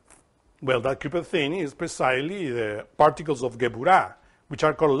 Well, that creeping thing is precisely the particles of Geburah, which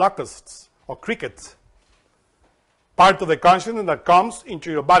are called locusts or crickets. Part of the consciousness that comes into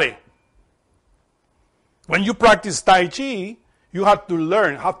your body. When you practice Tai Chi, you have to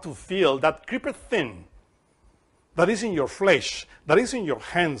learn how to feel that creeping thing that is in your flesh, that is in your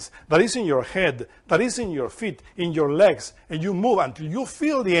hands, that is in your head, that is in your feet, in your legs, and you move until you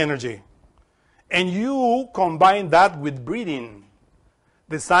feel the energy. And you combine that with breathing,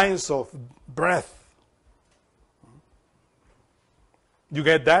 the science of breath. You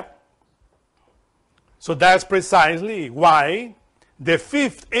get that? So that's precisely why the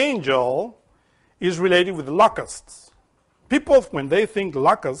fifth angel is related with locusts. People, when they think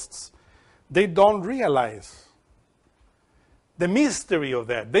locusts, they don't realize the mystery of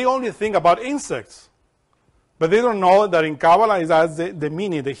that. They only think about insects. But they don't know that in Kabbalah it has the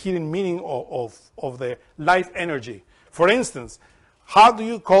meaning, the hidden meaning of the life energy. For instance, how do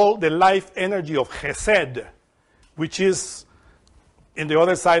you call the life energy of Chesed, which is in the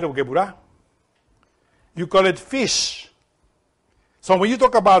other side of Geburah? You call it fish. So when you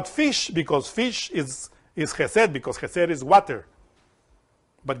talk about fish, because fish is Chesed, because Chesed is water.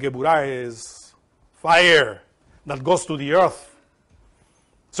 But Geburah is fire that goes to the earth.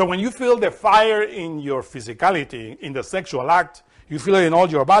 So when you feel the fire in your physicality, in the sexual act, you feel it in all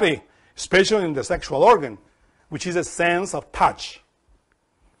your body, especially in the sexual organ, which is a sense of touch.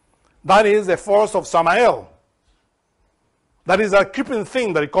 That is the force of Samael. That is a creeping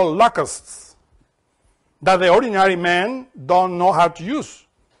thing that they call locusts, that the ordinary man don't know how to use.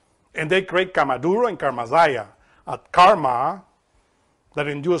 And they create Kamaduro and Karmazaya, a karma that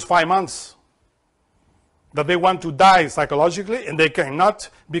endures 5 months. That they want to die psychologically, and they cannot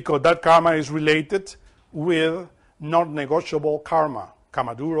because that karma is related with non-negotiable karma,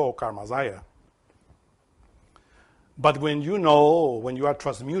 Kamaduro or Karmazaya. But when you know, when you are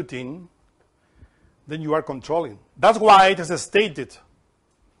transmuting, then you are controlling. That's why it is stated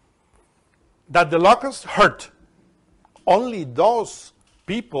that the locusts hurt only those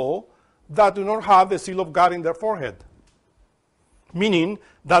people that do not have the seal of God in their forehead. Meaning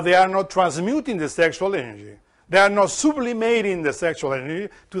that they are not transmuting the sexual energy. They are not sublimating the sexual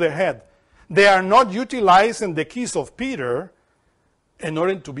energy to the head. They are not utilizing the keys of Peter in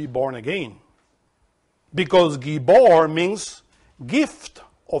order to be born again. Because Gibor means gift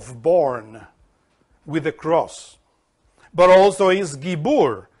of born with the cross. But also is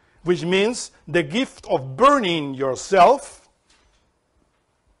Gibur, which means the gift of burning yourself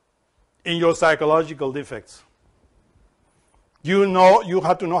in your psychological defects. You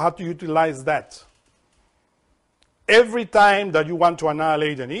have to know how to utilize that. Every time that you want to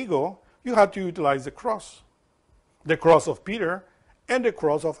annihilate an ego, you have to utilize the cross of Peter and the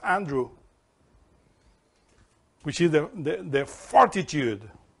cross of Andrew, which is the fortitude.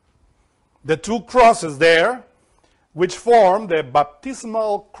 The two crosses there, which form the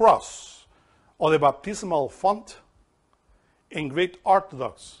baptismal cross or the baptismal font and Greek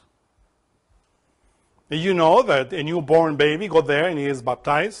Orthodox. And you know that a newborn baby goes there and he is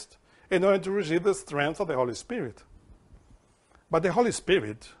baptized in order to receive the strength of the Holy Spirit. But the Holy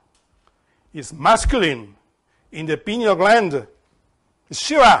Spirit is masculine in the pineal gland, it's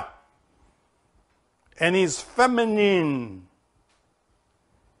Shiva, and is feminine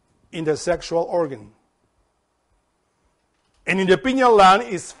in the sexual organ. And in the pineal gland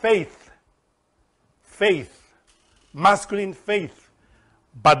is faith, masculine faith.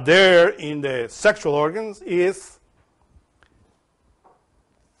 But there in the sexual organs is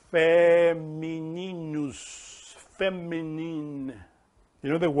femininus, feminine. You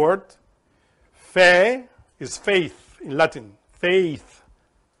know the word? Fe is faith in Latin, faith.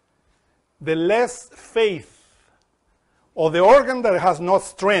 The less faith, or the organ that has no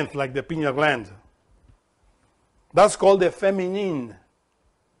strength like the pineal gland, that's called the feminine.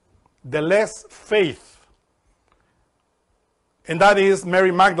 The less faith. And that is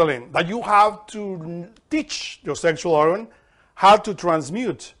Mary Magdalene, that you have to teach your sexual organ how to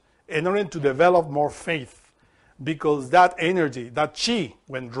transmute in order to develop more faith. Because that energy, that chi,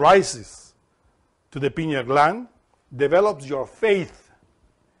 when it rises to the pineal gland, develops your faith.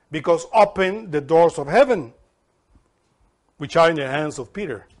 Because open the doors of heaven, which are in the hands of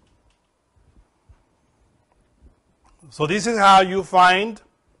Peter. So this is how you find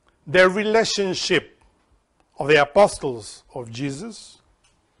the relationship of the apostles of Jesus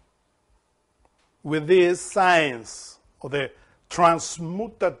with this science, of the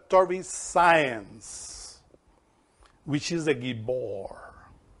transmutatory science, which is the Gibor.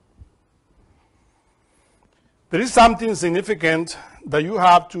 There is something significant that you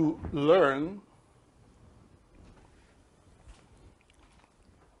have to learn.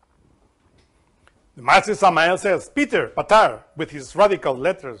 The Master Samael says, Peter, Patar, with his radical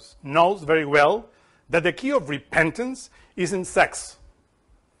letters, knows very well that the key of repentance is in sex.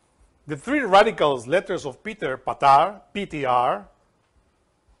 The three radicals letters of Peter, Patar, PTR,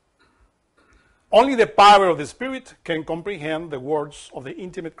 only the power of the Spirit can comprehend the words of the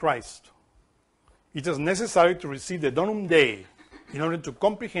intimate Christ. It is necessary to receive the Donum Dei in order to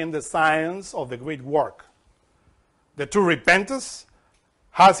comprehend the science of the great work. The true repentance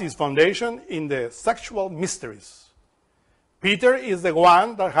has its foundation in the sexual mysteries. Peter is the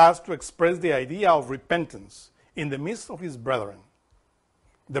one that has to express the idea of repentance in the midst of his brethren.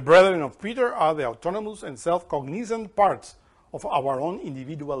 The brethren of Peter are the autonomous and self-cognizant parts of our own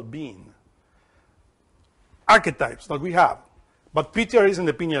individual being. Archetypes that we have. But Peter is in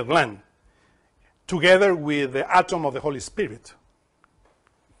the pineal gland, together with the atom of the Holy Spirit.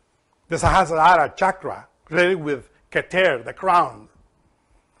 The Sahasrara chakra, related with Keter, the crown.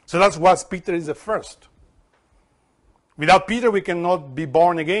 So that's why Peter is the first. Without Peter, we cannot be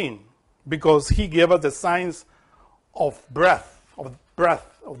born again, because he gave us the science of breath, of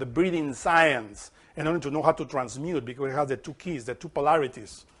the breathing science, in order to know how to transmute, because it has the two keys, the two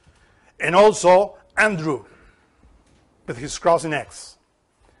polarities. And also Andrew, with his crossing X.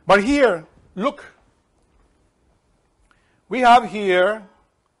 But here, look, we have here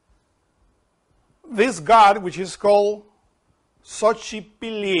this god which is called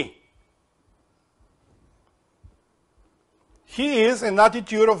Xochipilli. He is an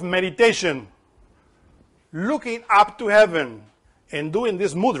attitude of meditation, looking up to heaven and doing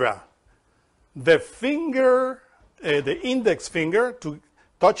this mudra. The finger, the index finger,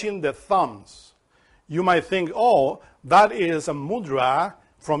 touching the thumbs. You might think, oh, that is a mudra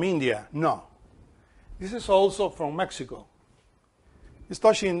from India. No. This is also from Mexico. It's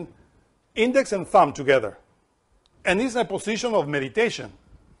touching index and thumb together. And it's a position of meditation,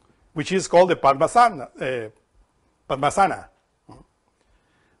 which is called the Padmasana.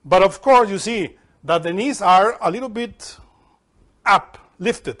 But of course, you see that the knees are a little bit up,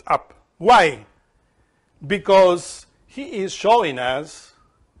 lifted up. Why? Because he is showing us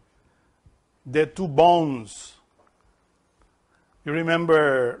the two bones. You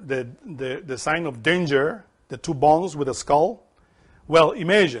remember the sign of danger, the two bones with a skull? Well,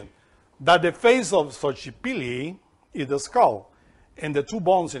 imagine that the face of Xochipilli is the skull, and the two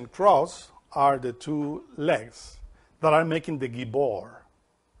bones in cross are the two legs that are making the Gibor.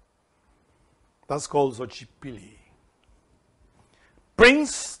 That's called Xochipilli.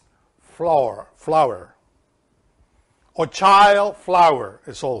 Prince flower, or child flower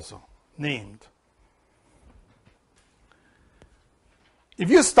is also named. If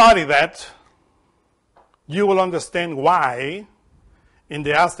you study that, you will understand why in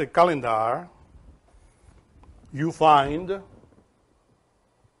the Aztec calendar you find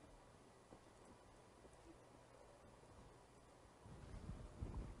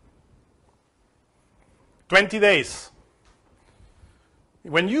 "20 days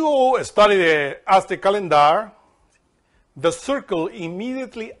When you study the Aztec calendar, the circle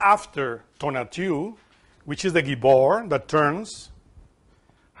immediately after Tonatiuh, which is the Gibor that turns,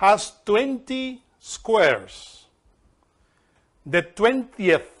 has 20 squares. The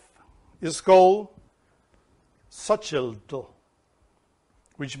 20th is called Xochitl,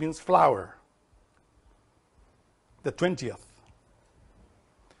 which means flower. The 20th.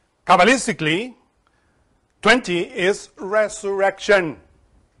 Kabbalistically, 20 is resurrection.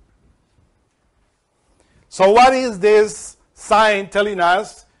 So what is this sign telling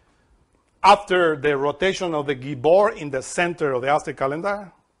us after the rotation of the Gibor in the center of the Aztec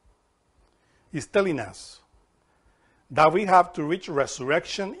calendar? It's telling us that we have to reach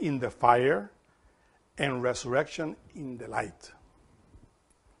resurrection in the fire and resurrection in the light.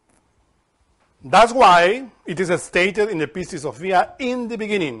 That's why it is stated in the Pistis Sophia in the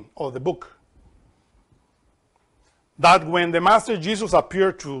beginning of the book that when the Master Jesus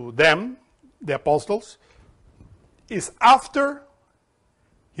appeared to them, the apostles, is after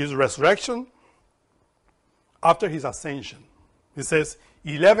his resurrection, after his ascension. It says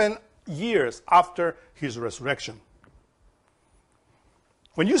 11 years after his resurrection.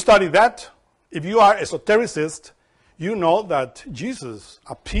 When you study that, if you are esotericist, you know that Jesus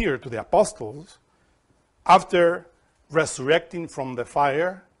appeared to the apostles after resurrecting from the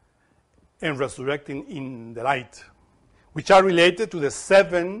fire and resurrecting in the light, which are related to the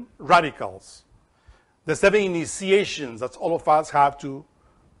 7 radicals, the 7 initiations that all of us have to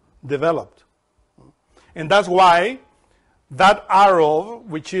develop. And that's why that arrow,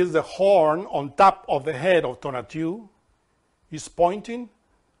 which is the horn on top of the head of Tonatiuh, is pointing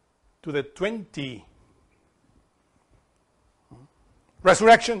to the 20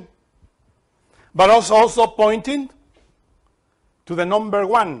 resurrection, but also pointing to the number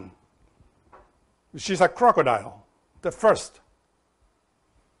 1, which is a crocodile, the first.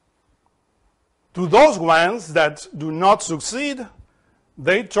 To those ones that do not succeed,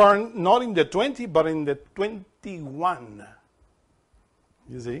 they turn not in the 20, but in the 21.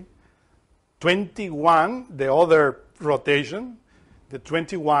 You see? 21, the other rotation, the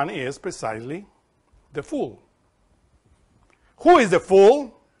 21 is precisely the fool. Who is the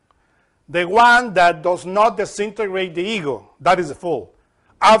fool? The one that does not disintegrate the ego. That is the fool.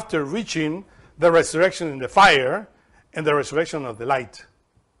 After reaching the resurrection in the fire and the resurrection of the light.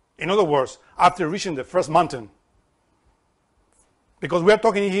 In other words, after reaching the first mountain. Because we are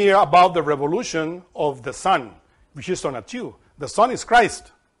talking here about the revolution of the sun, which is Tonatiuh. The sun is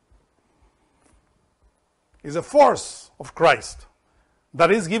Christ. It's a force of Christ that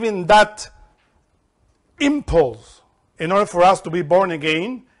is giving that impulse in order for us to be born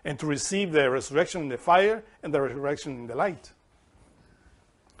again and to receive the resurrection in the fire and the resurrection in the light.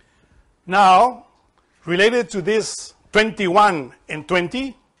 Now, related to this 21 and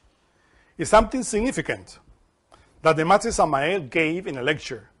 20 is something significant that the Master Samael gave in a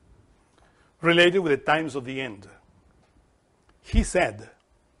lecture related with the times of the end. He said,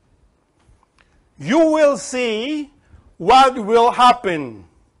 you will see what will happen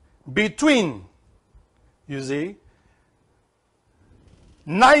between, you see,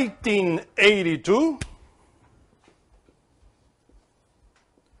 1982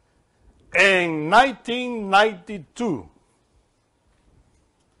 and 1992.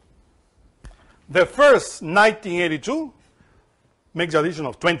 The first 1982 makes the addition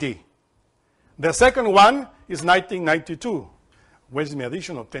of 20. The second one is 1992, which is the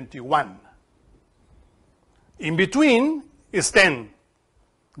addition of 21. In between is 10,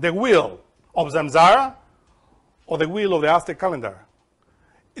 the wheel of Samsara or the wheel of the Aztec calendar.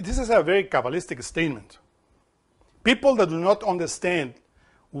 This is a very Kabbalistic statement. People that do not understand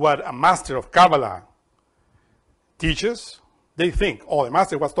what a master of Kabbalah teaches, they think, oh, the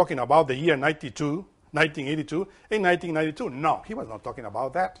master was talking about the year 1982 and 1992. No, he was not talking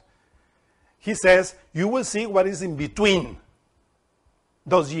about that. He says, you will see what is in between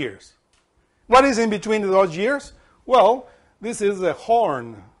those years. What is in between those years? Well, this is the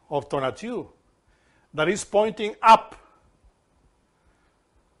horn of Tonatiuh that is pointing up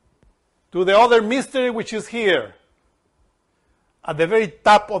to the other mystery which is here at the very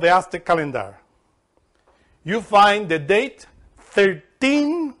top of the Aztec calendar. You find the date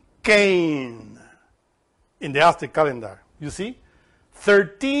 13 Cain in the Aztec calendar. You see?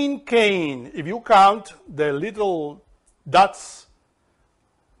 13 Cain. If you count the little dots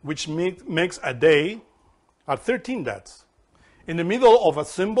which makes a day, are 13 dots. In the middle of a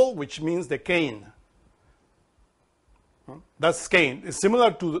symbol, which means the Cain. That's Cain. It's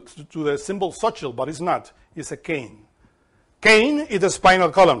similar to the symbol Xochitl, but it's not. It's a Cain. Cain is the spinal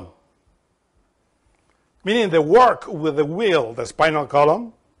column. meaning the work with the will, the spinal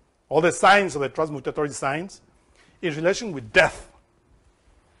column, all the signs of the transmutatory signs, in relation with death.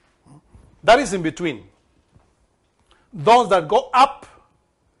 That is in between. Those that go up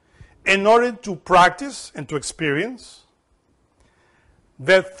in order to practice and to experience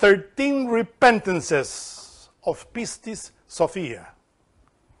the 13 repentances of Pistis Sophia.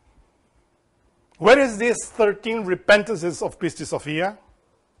 Where is these 13 repentances of Pistis Sophia?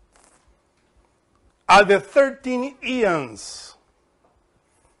 Are the 13 eons,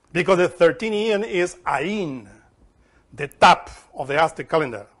 because the 13 eon is Ain, the tap of the Aztec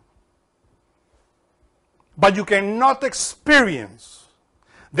calendar. But you cannot experience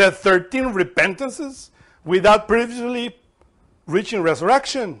the 13 repentances without previously reaching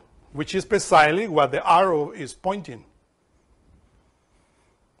resurrection, which is precisely what the arrow is pointing.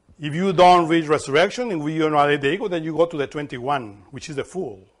 If you don't reach resurrection and you annihilate the ego, then you go to the 21, which is the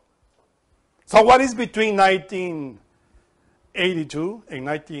full. So what is between 1982 and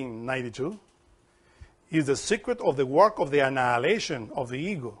 1992 is the secret of the work of the annihilation of the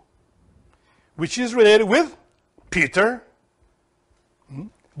ego, which is related with Peter,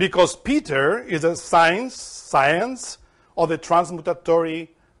 because Peter is a science of the transmutatory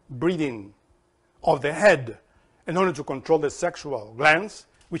breathing of the head in order to control the sexual glands,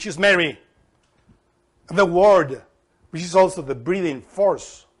 which is Mary. The word, which is also the breathing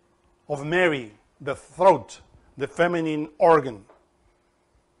force of Mary, the throat, the feminine organ.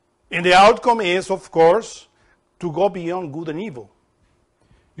 And the outcome is, of course, to go beyond good and evil.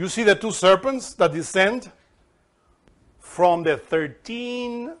 You see the two serpents that descend from the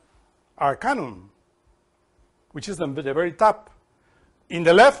 13 arcanum, which is the very top. In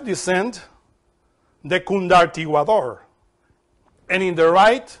the left descend the Kundartiguador, and in the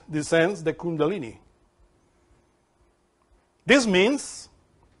right descends the Kundalini. This means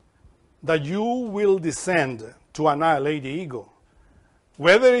that you will descend to annihilate the ego,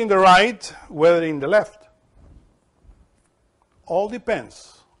 whether in the right, whether in the left. All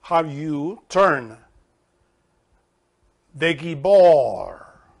depends how you turn the Gibor,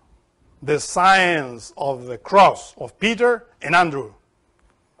 the signs of the cross of Peter and Andrew.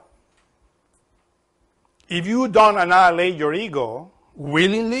 If you don't annihilate your ego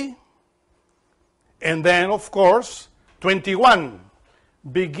willingly, and then, of course, 21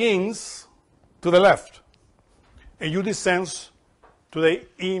 begins to the left, and you descend to the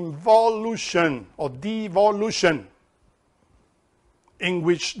involution or devolution, in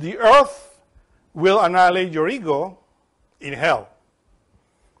which the earth will annihilate your ego in hell.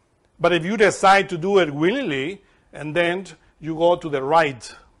 But if you decide to do it willingly, and then you go to the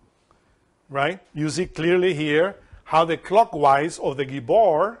right, you see clearly here how the clockwise of the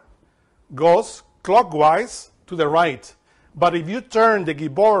Gibor goes clockwise to the right. But if you turn the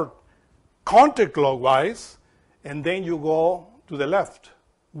Gibor counterclockwise, and then you go to the left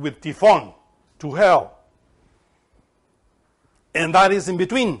with Typhon to hell. And that is in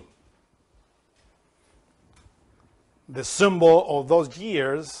between. The symbol of those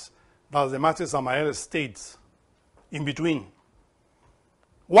years that the Master Samael states, in between.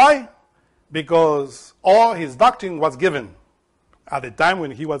 Why? Because all his doctrine was given at the time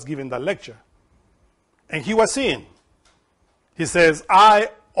when he was giving that lecture. And he was seeing. He says, I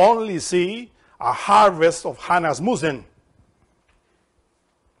only see a harvest of Hanas Musen,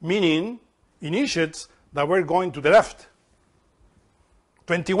 meaning initiates that were going to the left.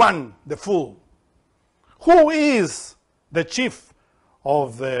 21, the full. Who is the chief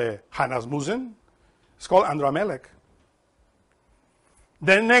of the Hanas Musen? It's called Andramelech.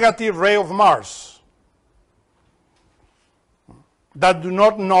 The negative ray of Mars. That do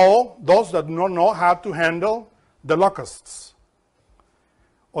not know, those that do not know how to handle the locusts.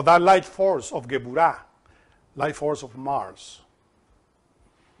 Or that light force of Geburah, light force of Mars.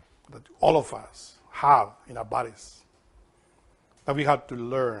 That all of us have in our bodies. That we have to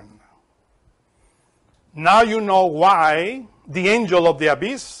learn. Now you know why the angel of the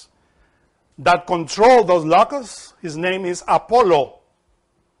abyss that controlled those locusts, his name is Apollo,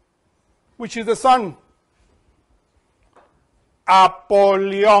 which is the sun.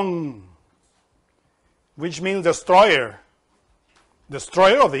 Apollyon, which means destroyer.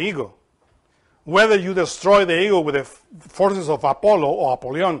 Destroyer of the ego. Whether you destroy the ego with the forces of Apollo or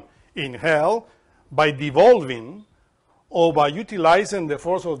Apollyon in hell by devolving, or by utilizing the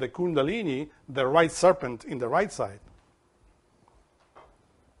force of the Kundalini, the right serpent in the right side.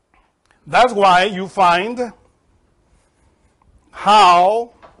 That's why you find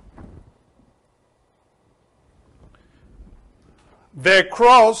how the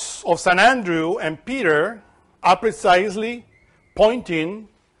cross of St. Andrew and Peter are precisely pointing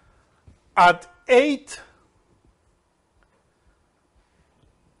at 8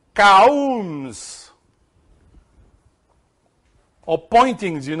 kaums, or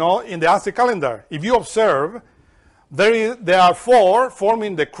pointings, in the Aztec calendar. If you observe, there are 4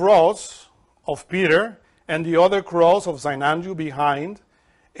 forming the cross of Peter and the other cross of St. Andrew behind,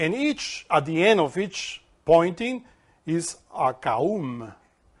 and at the end of each pointing is a kaum.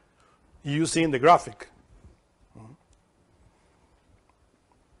 You see in the graphic.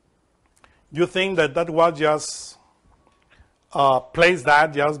 You think that was just placed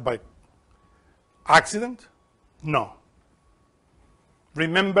that just by accident? No.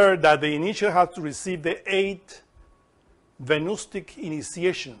 Remember that the initiate has to receive the 8 Gnostic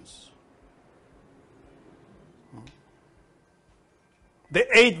initiations. The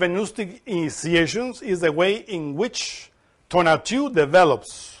 8 Gnostic initiations is the way in which Tonatiuh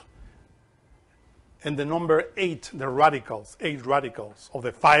develops. And the number 8, the radicals, 8 radicals of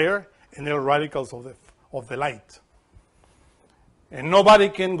the fire and 8 radicals of the light. And nobody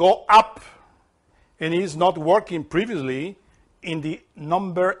can go up, and he's not working previously in the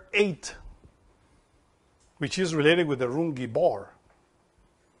number 8, which is related with the Rune Gibor,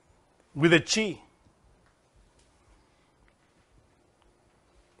 with the chi.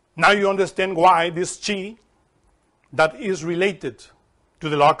 Now you understand why this chi that is related to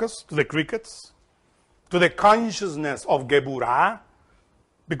the locusts, to the crickets, to the consciousness of Geburah,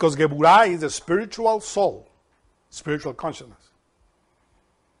 because Geburah is a spiritual soul, spiritual consciousness.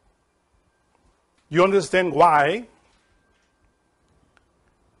 You understand why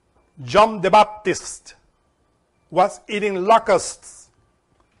John the Baptist was eating locusts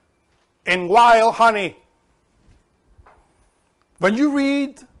and wild honey. When you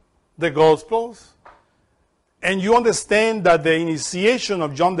read the Gospels and you understand that the initiation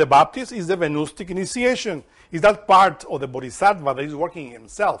of John the Baptist is the Gnostic initiation, is that part of the Bodhisattva that is working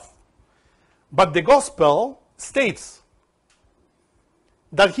himself. But the Gospel states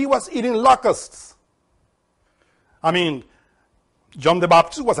that he was eating locusts. I mean, John the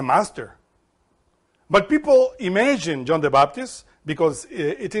Baptist was a master. But people imagine John the Baptist because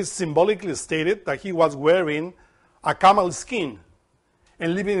it is symbolically stated that he was wearing a camel skin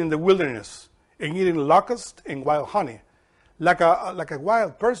and living in the wilderness and eating locusts and wild honey. Like a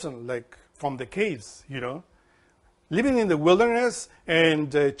wild person, like from the caves, Living in the wilderness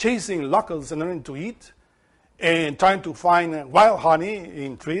and chasing locusts in order to eat and trying to find wild honey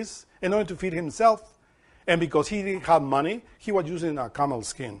in trees in order to feed himself. And because he didn't have money, he was using a camel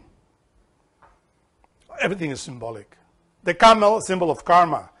skin. Everything is symbolic. The camel, symbol of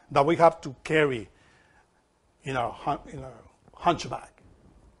karma, that we have to carry in our hunchback,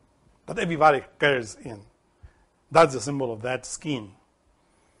 that everybody carries in. That's the symbol of that skin.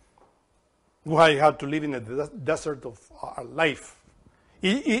 Why you have to live in the desert of our life.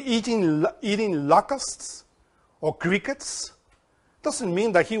 Eating locusts or crickets doesn't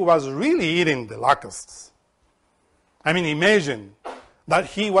mean that he was really eating the locusts. I mean, imagine that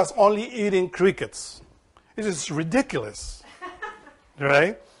he was only eating crickets. It is ridiculous,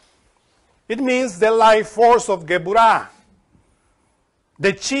 right? It means the life force of Geburah,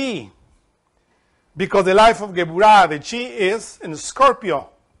 the chi, because the life of Geburah, the chi is in Scorpio,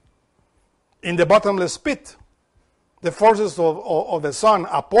 in the bottomless pit. The forces of the sun,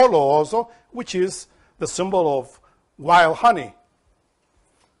 Apollo also, which is the symbol of wild honey,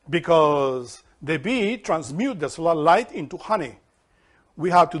 because the bee transmutes the solar light into honey. We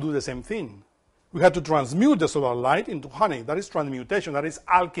have to do the same thing. We have to transmute the solar light into honey. That is transmutation. That is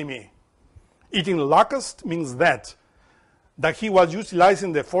alchemy. Eating locust means that he was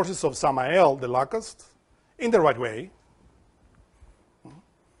utilizing the forces of Samael, the locust, in the right way.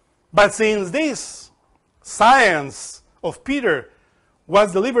 But since this science of Peter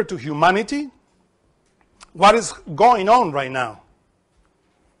was delivered to humanity, what is going on right now?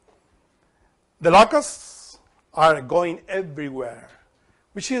 The locusts are going everywhere,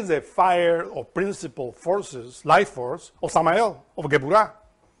 which is the fire or principal forces, life force of Samael, of Geburah.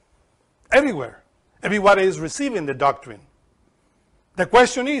 Everywhere. Everybody is receiving the doctrine. The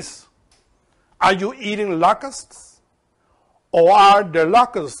question is, are you eating locusts? Or are the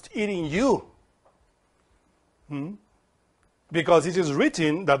locusts eating you? Because it is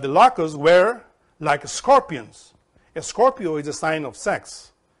written that the locusts were like scorpions. A Scorpio is a sign of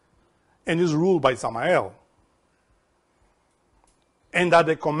sex and is ruled by Samael. And that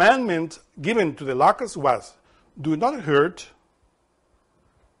the commandment given to the locusts was, do not hurt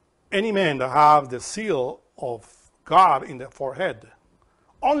any man that have the seal of God in the forehead.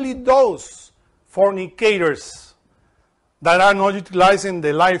 Only those fornicators that are not utilizing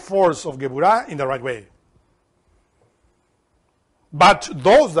the life force of Geburah in the right way. But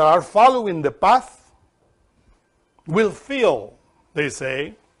those that are following the path will feel, they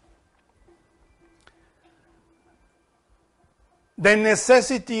say, the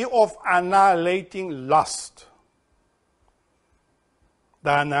necessity of annihilating lust.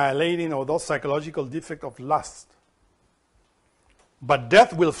 The annihilating of those psychological defects of lust. But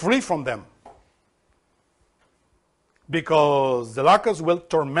death will free from them, because the locusts will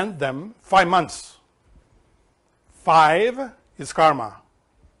torment them 5 months. 5 is karma,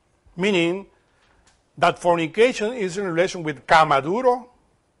 meaning that fornication is in relation with kamaduro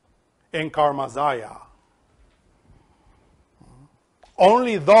and karmasaya.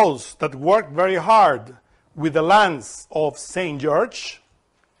 Only those that work very hard with the lands of St. George,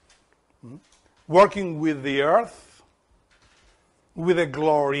 working with the earth, with the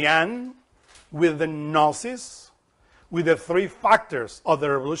Glorian, with the Gnosis, with the 3 factors of the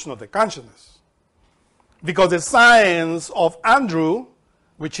revolution of the consciousness. Because the science of Andrew,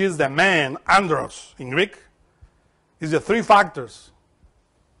 which is the man, andros in Greek, is the 3 factors.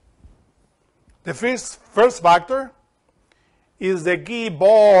 The first factor is the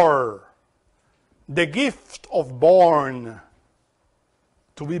Gibor, the gift of born,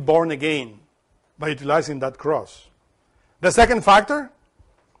 to be born again by utilizing that cross. The second factor,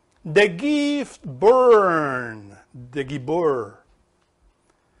 the gift burn, the Gibor,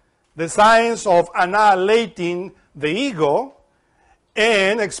 the science of annihilating the ego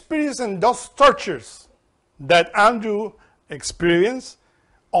and experiencing those tortures that Andrew experienced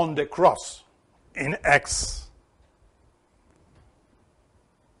on the cross in X.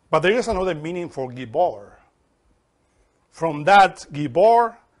 But there is another meaning for Gibor. From that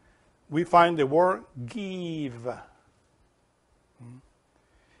Gibor, we find the word give.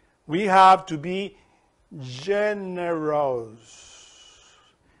 We have to be generous.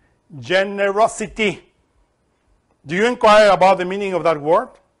 Generosity. Do you inquire about the meaning of that word?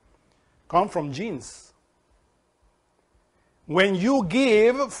 Come from genes. When you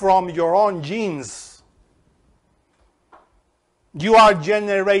give from your own genes, you are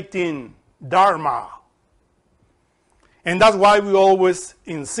generating dharma. And that's why we always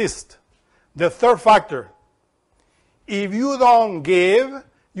insist. The third factor, if you don't give,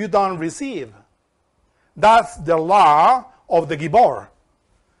 you don't receive. That's the law of the Gibor,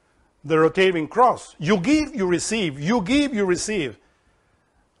 the rotating cross. You give, you receive. You give, you receive.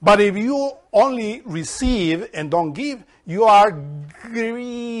 But if you only receive and don't give, you are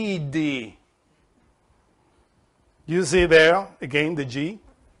greedy. You see there, again, the G.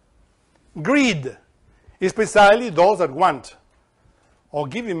 Greed is precisely those that want. Or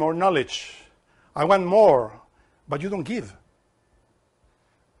give me more knowledge. I want more, but you don't give.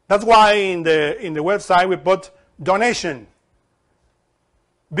 That's why in the website we put donation.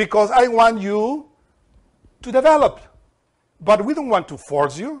 Because I want you to develop. But we don't want to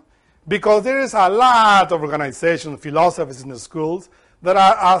force you, because there is a lot of organizations, philosophies in the schools that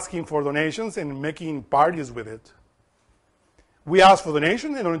are asking for donations and making parties with it. We ask for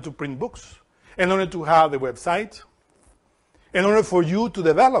donation in order to print books, in order to have the website, in order for you to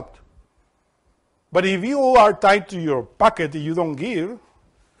develop. But if you are tied to your pocket and you don't give,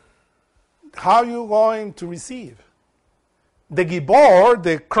 how are you going to receive? The Gibor,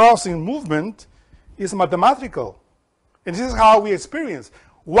 the crossing movement, is mathematical. And this is how we experience.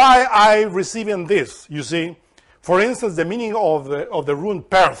 Why I receiving this? You see, for instance, the meaning of the rune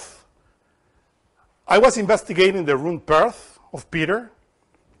Perth. I was investigating the rune Perth of Peter.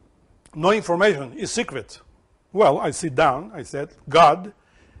 No information, is secret. Well, I sit down, I said, God,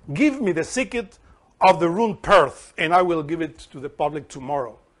 give me the secret of the rune Perth, and I will give it to the public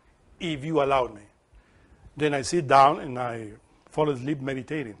tomorrow, if you allow me. Then I sit down and I fall asleep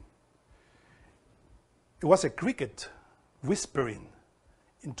meditating. It was a cricket whispering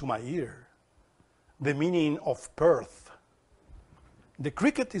into my ear the meaning of Perth. The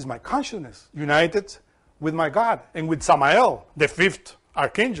cricket is my consciousness, united with my God and with Samael, the 5th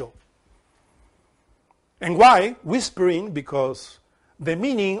archangel. And why? Whispering, because the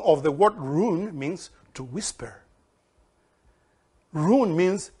meaning of the word rune means to whisper. Rune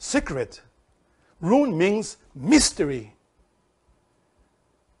means secret. Rune means mystery.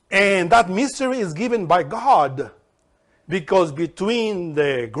 And that mystery is given by God, because between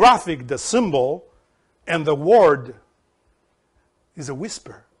the graphic, the symbol, and the word is a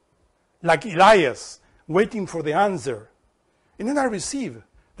whisper, like Elias waiting for the answer. And then I receive.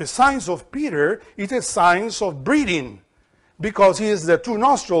 The signs of Peter is a signs of breathing, because he is the 2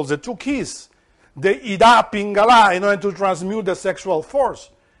 nostrils, the 2 keys, the ida pingala, in order to transmute the sexual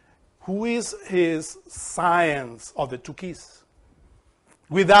force. Who is his science of the 2 keys?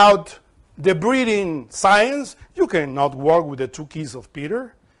 Without the breathing science, you cannot work with the 2 keys of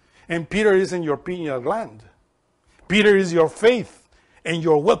Peter. And Peter is in your pineal gland. Peter is your faith and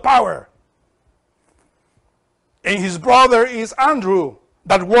your willpower. And his brother is Andrew,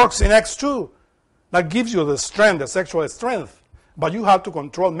 that works in Acts 2. That gives you the strength, the sexual strength. But you have to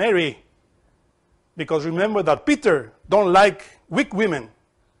control Mary. Because remember that Peter don't like weak women.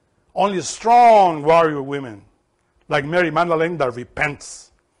 Only strong warrior women. Like Mary Magdalene that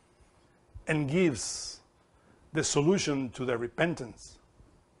repents. And gives the solution to the repentance.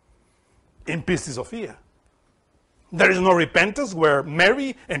 In Pistis Sophia. There is no repentance where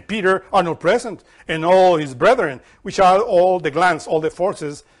Mary and Peter are not present, and all his brethren, which are all the glands, all the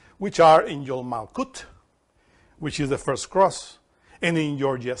forces, which are in your Malkut, which is the first cross, and in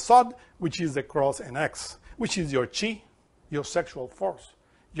your Yesod, which is the cross and X, which is your Chi, your sexual force,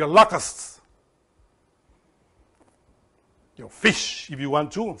 your locusts, your fish, if you want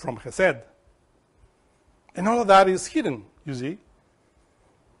to, from Chesed. And all of that is hidden, you see.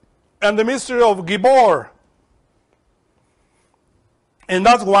 And the mystery of Gibor. And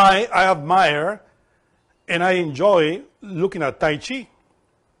that's why I admire and I enjoy looking at Tai Chi.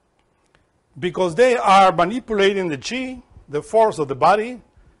 Because they are manipulating the Chi, the force of the body,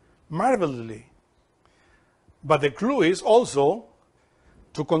 marvelously. But the clue is also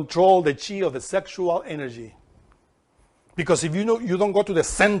to control the Chi of the sexual energy. Because if you don't go to the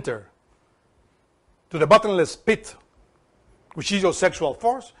center, to the bottomless pit, which is your sexual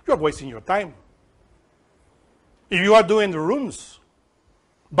force, you are wasting your time. If you are doing the runes,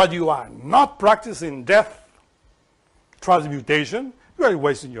 but you are not practicing death transmutation, you are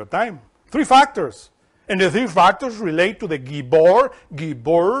wasting your time. 3 factors. And the 3 factors relate to the Gibor,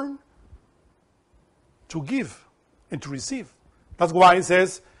 to give and to receive. That's why it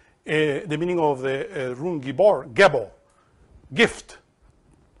says the meaning of the Rune Gibor, Gebo, gift.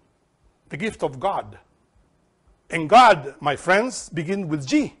 The gift of God. And God, my friends, begins with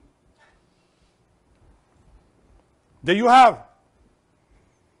G. There you have.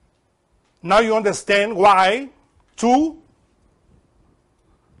 Now you understand why 2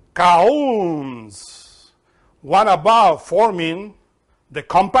 Kauns, one above forming the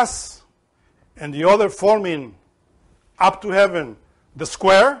compass, and the other forming up to heaven the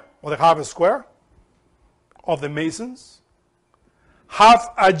square, or the half square of the Masons, have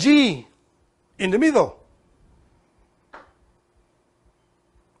a G in the middle.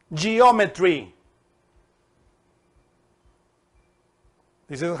 Geometry.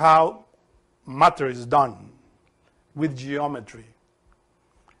 This is how matter is done, with geometry,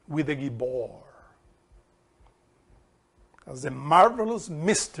 with the Gibor. That's the marvelous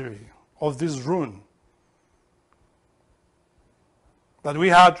mystery of this rune that we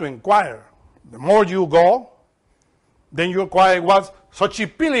have to inquire. The more you go, then you acquire what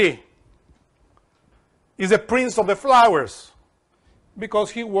Xochipilli is the prince of the flowers,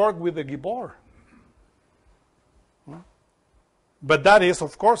 because he worked with the Gibor. But that is,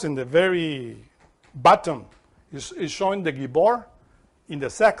 of course, in the very bottom, is showing the Gibor in the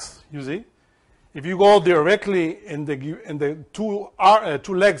sex, you see. If you go directly in the two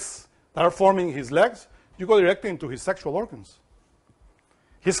legs that are forming his legs, you go directly into his sexual organs.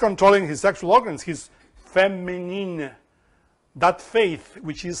 He's controlling his sexual organs, his feminine, that faith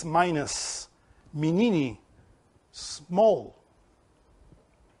which is minus, minini, small,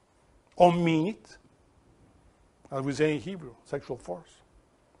 or minute, as we say in Hebrew, sexual force.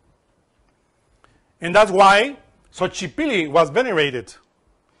 And that's why Xochipilli was venerated.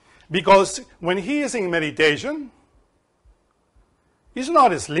 Because when he is in meditation, he's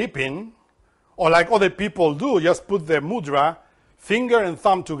not sleeping, or like other people do, just put the mudra, finger and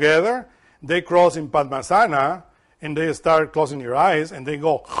thumb together, they cross in Padmasana, and they start closing their eyes, and they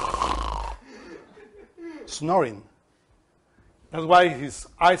go snoring. That's why his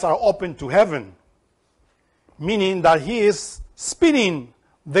eyes are open to heaven, meaning that he is spinning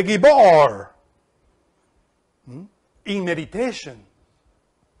the Gibor in meditation.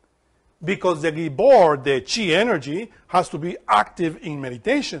 Because the Gibor, the Chi energy, has to be active in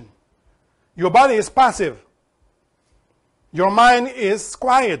meditation. Your body is passive. Your mind is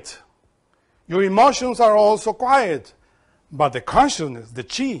quiet. Your emotions are also quiet. But the consciousness, the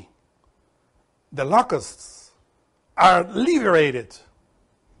Chi, the locusts, are liberated.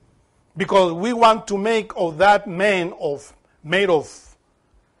 Because we want to make of that man made of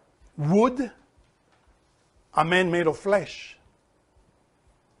wood a man made of flesh.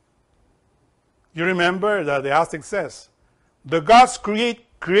 You remember that the Aztec says, the gods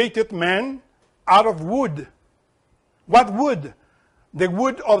created man out of wood. What wood? The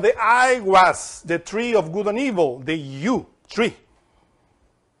wood of the Aguas, the tree of good and evil, the Yu tree.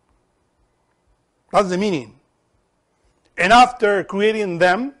 That's the meaning. And after creating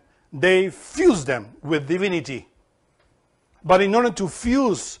them, they fused them with divinity. But in order to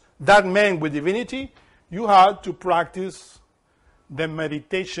fuse that man with divinity, you had to practice the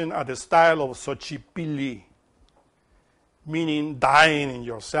meditation at the style of Xochipilli, meaning dying in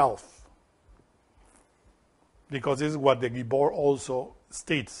yourself. Because this is what the Gibor also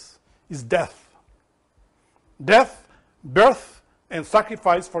states, is death. Death, birth, and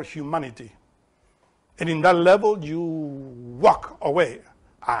sacrifice for humanity. And in that level, you walk away,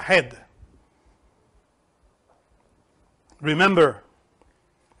 ahead. Remember,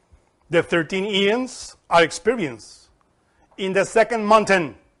 the 13 eons are experienced in the second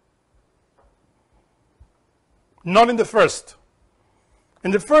mountain, not in the first.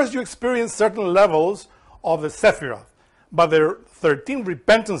 In the first, you experience certain levels of the Sephiroth, but the 13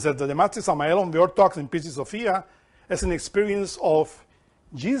 repentances that the Master Samael on the Earth talks in Piscis Sophia is an experience of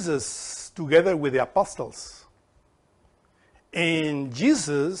Jesus together with the apostles. And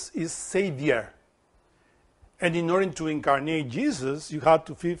Jesus is Savior. And in order to incarnate Jesus, you had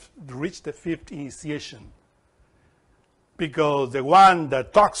to reach the fifth initiation. Because the one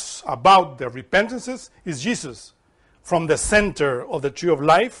that talks about the repentances is Jesus, from the center of the tree of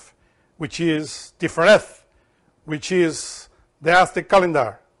life, which is Tifereth, which is the Aztec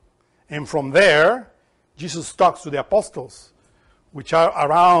calendar. And from there, Jesus talks to the apostles, which are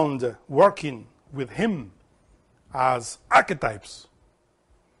around working with him as archetypes.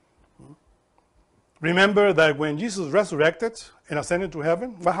 Remember that when Jesus resurrected and ascended to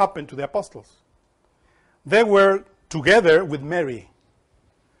heaven, what happened to the apostles? They were together with Mary.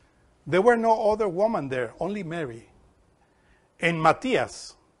 There were no other woman there, only Mary. And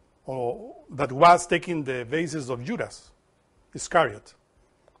Matthias, that was taking the basis of Judas Iscariot.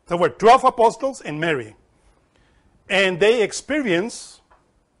 There were 12 apostles and Mary. And they experienced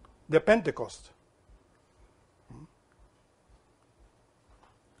the Pentecost.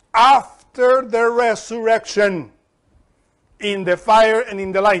 After the resurrection, in the fire and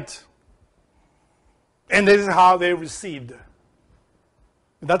in the light. And this is how they received.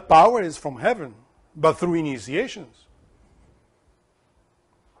 That power is from heaven, but through initiations.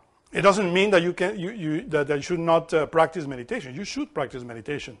 It doesn't mean that that you should not practice meditation. You should practice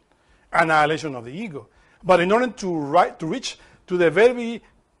meditation, annihilation of the ego. But in order to reach to the very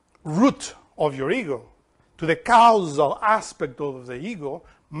root of your ego, to the causal aspect of the ego,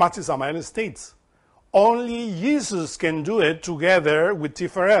 Master Samael states, only Jesus can do it together with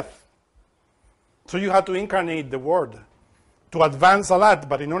Tifereth. So you have to incarnate the Word to advance a lot,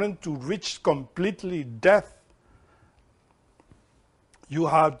 but in order to reach completely death, you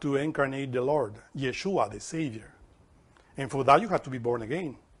have to incarnate the Lord, Yeshua, the Savior. And for that, you have to be born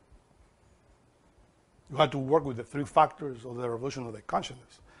again. You have to work with the three factors of the revolution of the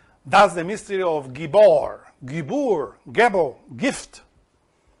consciousness. That's the mystery of Gibor, Gebo, gift,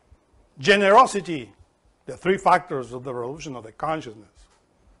 generosity, the three factors of the revolution of the consciousness.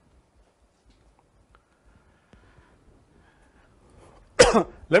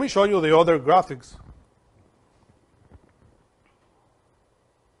 Let me show you the other graphics.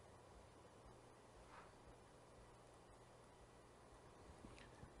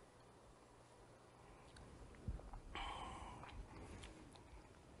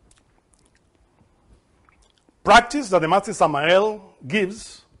 Practice that the Master Samael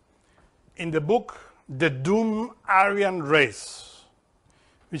gives in the book The Doomed Aryan Race,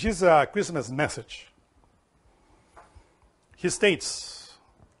 which is a Christmas message. He states,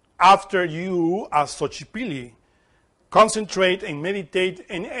 after you, as Xochipilli, concentrate and meditate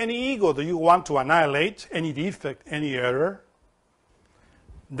in any ego that you want to annihilate, any defect, any error,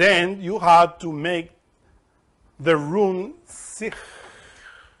 then you have to make the rune Sich.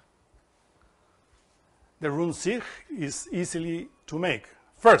 The rune Sich is easily to make.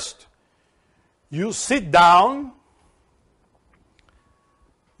 First, you sit down.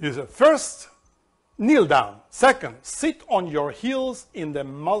 First, kneel down. Second, sit on your heels in the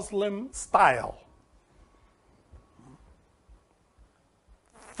Muslim style.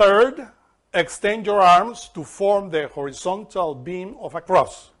 Third, extend your arms to form the horizontal beam of a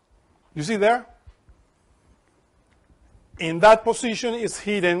cross. You see there? In that position is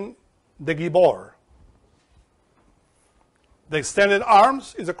hidden the Gibor. The extended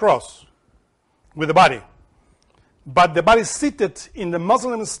arms is a cross with the body. But the body seated in the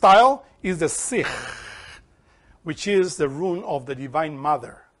Muslim style is the Sich, which is the rune of the Divine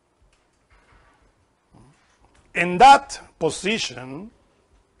Mother. In that position,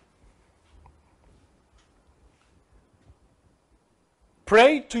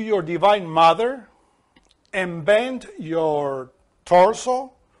 pray to your Divine Mother and bend your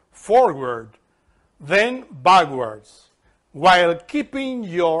torso forward, then backwards, while keeping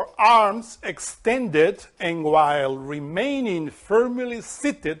your arms extended and while remaining firmly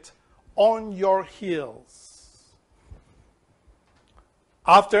seated on your heels.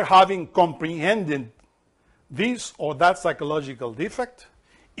 After having comprehended this or that psychological defect,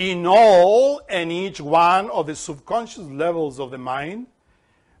 in all and each one of the subconscious levels of the mind,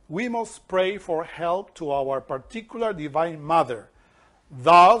 we must pray for help to our particular Divine Mother.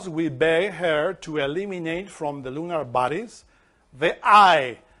 Thus, we beg her to eliminate from the lunar bodies the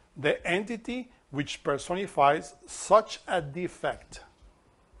I, the entity which personifies such a defect.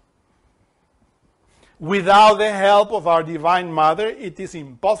 Without the help of our Divine Mother, it is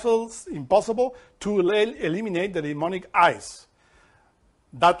impossible to eliminate the demonic eyes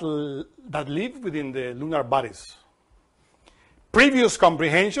that live within the lunar bodies. Previous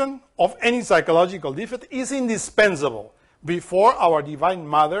comprehension of any psychological defect is indispensable before our Divine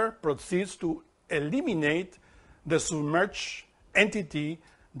Mother proceeds to eliminate the submerged entity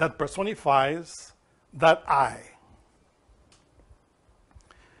that personifies that I.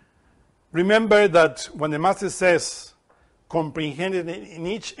 Remember that when the Master says, comprehended in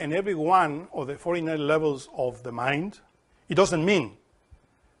each and every one of the 49 levels of the mind, it doesn't mean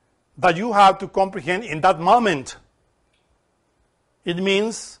that you have to comprehend in that moment. It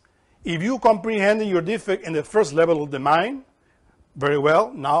means if you comprehend your defect in the first level of the mind, very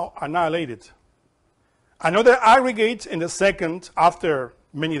well, now annihilate it. Another aggregate in the second after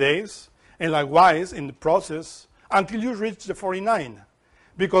many days, and likewise in the process until you reach the 49.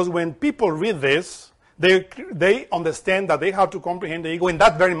 Because when people read this, they understand that they have to comprehend the ego in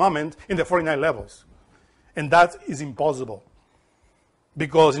that very moment in the 49 levels. And that is impossible.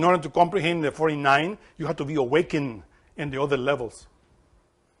 Because in order to comprehend the 49, you have to be awakened in the other levels.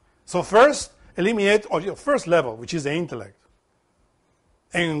 So first, eliminate your first level, which is the intellect.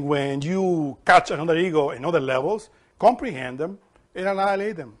 And when you catch another ego in other levels, comprehend them and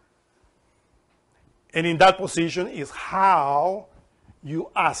annihilate them. And in that position is how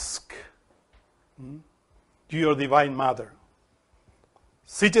you ask to your Divine Mother.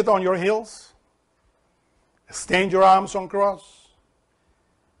 Seated on your heels, extend your arms on cross,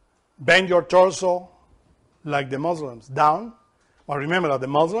 bend your torso like the Muslims down. But remember that the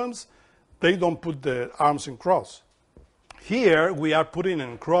Muslims, they don't put the arms in cross. Here we are putting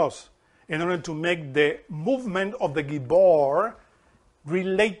in cross in order to make the movement of the Gibor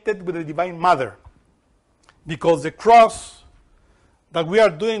related with the Divine Mother. Because the cross that we are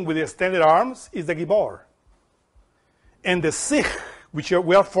doing with the extended arms is the Gibor. And the Sikh, which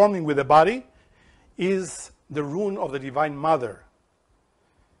we are forming with the body, is the rune of the Divine Mother.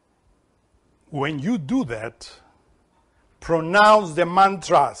 When you do that, pronounce the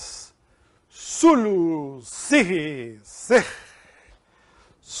mantras Sulu, Sihi, Sikh,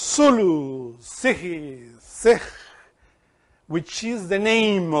 Sulu, Sihi, Sikh, which is the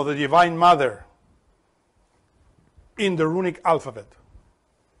name of the Divine Mother in the runic alphabet.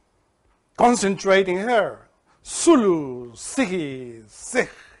 Concentrating her. Sulu, Sihi,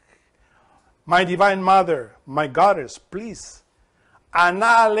 Sikh. My Divine Mother, my Goddess, please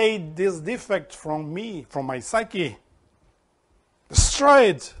annihilate this defect from me, from my psyche. Destroy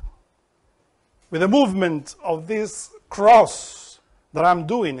it with the movement of this cross that I'm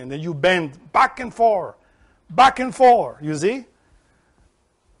doing. And then you bend back and forth, you see?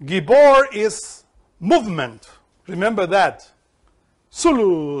 Gibor is movement. Remember that.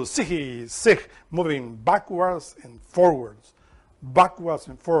 Sulu, Sihi, Sikh, moving backwards and forwards,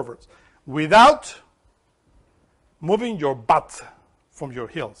 without moving your butt from your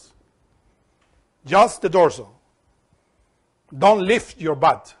heels. Just the torso. Don't lift your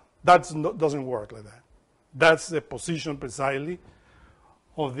butt. That doesn't work like that. That's the position precisely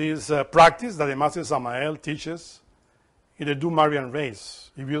of this practice that the Master Samael teaches in the Do Marian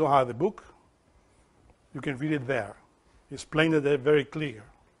Race. If you don't have the book, you can read it there. He explained it there very clear.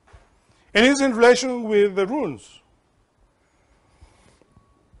 And it's in relation with the runes.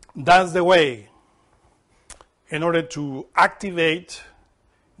 That's the way in order to activate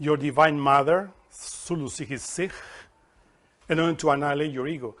your Divine Mother, Sulu Sihi Sikh, in order to annihilate your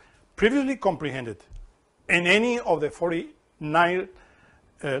ego. Previously comprehended in any of the 49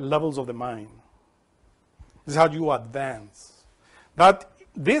 levels of the mind. This is how you advance.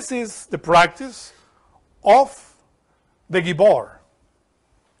 This is the practice of the Gibor.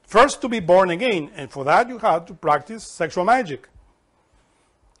 First, to be born again, and for that you have to practice sexual magic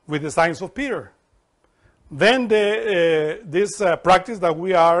with the signs of Peter. Then this practice that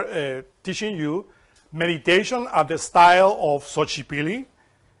we are teaching you, meditation at the style of Xochipilli,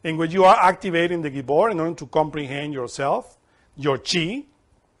 in which you are activating the Gibor in order to comprehend yourself, your chi,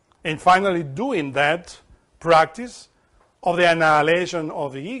 and finally doing that practice of the annihilation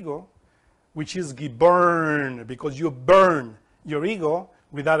of the ego, which is Giburn, because you burn your ego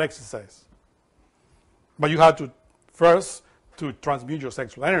with that exercise. But you have to first to transmute your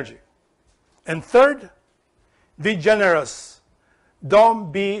sexual energy. And third, be generous.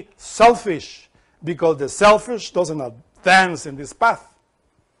 Don't be selfish, because the selfish doesn't advance in this path.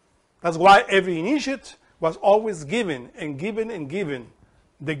 That's why every initiate was always given and given and given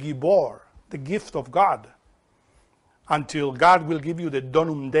the Gibor, the gift of God, until God will give you the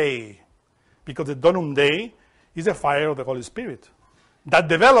Donum Dei, because the Donum Dei is a fire of the Holy Spirit that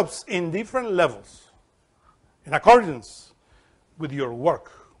develops in different levels in accordance with your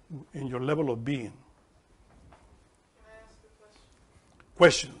work and your level of being. Can I ask a question?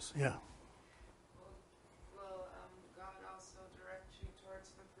 Questions? Yeah. Will God also direct you towards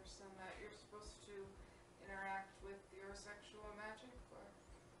the person that you're supposed to interact with your sexual magic,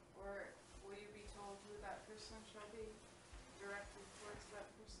 or will you be told who that person shall be, directed towards that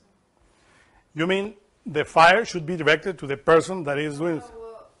person? You mean the fire should be directed to the person that is doing it? No,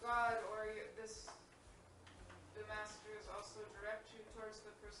 will God or the masters also direct you towards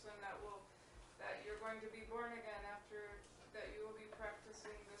the person that you're going to be born again after, that you will be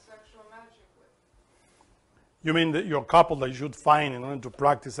practicing the sexual magic with? You mean that your couple that you should find in order to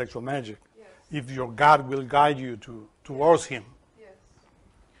practice sexual magic? Yes. If your God will guide you towards him? Yes.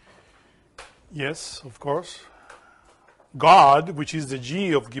 Yes, of course. God, which is the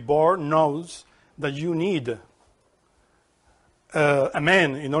G of Gibor, knows that you need a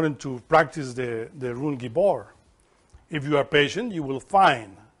man in order to practice the Rune Gibor. If you are patient, you will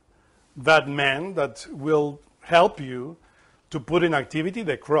find that man that will help you to put in activity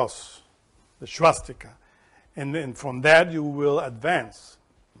the cross, the swastika. And then from that you will advance.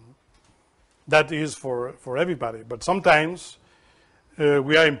 That is for everybody. But sometimes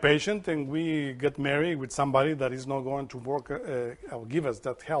we are impatient and we get married with somebody that is not going to work or give us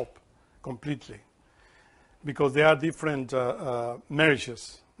that help completely. Because there are different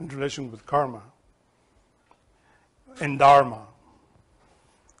marriages in relation with karma and dharma.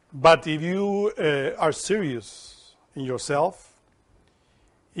 But if you are serious in yourself,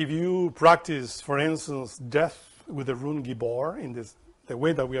 if you practice, for instance, death with the Rune Gibor in the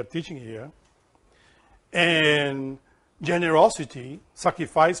way that we are teaching here, and generosity,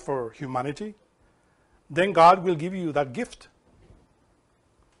 sacrifice for humanity, then God will give you that gift.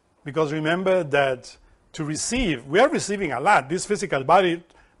 Because remember that to receive, we are receiving a lot. This physical body,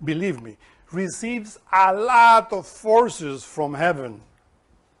 believe me, receives a lot of forces from heaven.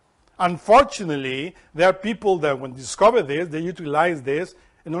 Unfortunately, there are people that when discover this, they utilize this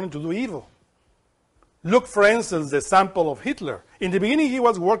in order to do evil. Look, for instance, the sample of Hitler. In the beginning, he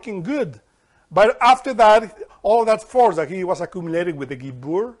was working good. But after that, all that force that he was accumulating with the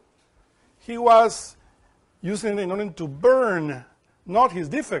Gibor, he was using it in order to burn not his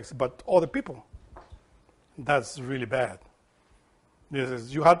defects, but other people. That's really bad.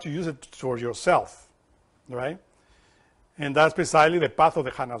 You have to use it for yourself, right? And that's precisely the path of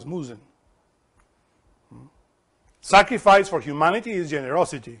the Hanasmusen. Sacrifice for humanity is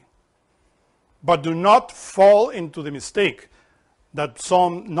generosity. But do not fall into the mistake that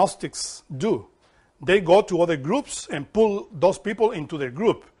some Gnostics do. They go to other groups and pull those people into their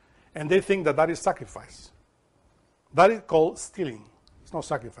group, and they think that that is sacrifice. That is called stealing. It's not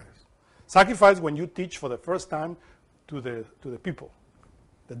sacrifice. Sacrifice when you teach for the first time to the people,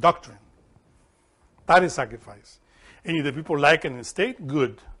 the doctrine. That is sacrifice. And if the people like it and stay,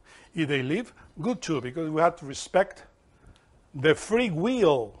 good. If they leave, good too, because we have to respect the free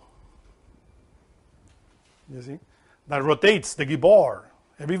will, you see, that rotates the Gibor.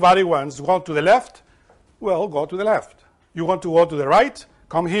 Everybody wants to go to the left, well, go to the left. You want to go to the right,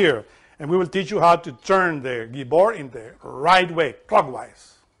 come here. And we will teach you how to turn the Gibor in the right way,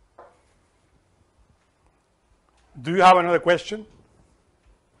 clockwise. Do you have another question? Is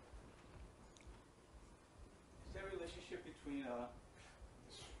there a relationship between the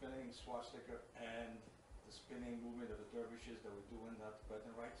spinning swastika and the spinning movement of the dervishes that we do in the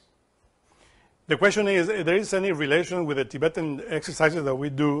Tibetan rites? The question is, if there is any relation with the Tibetan exercises that we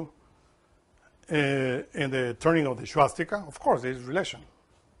do in the turning of the swastika? Of course, there is relation.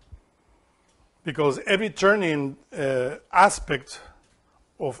 Because every turning aspect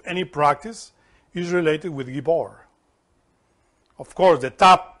of any practice is related with Gibor. Of course, the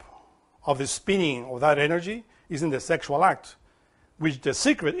top of the spinning of that energy is in the sexual act, which the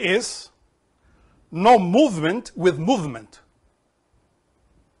secret is no movement with movement.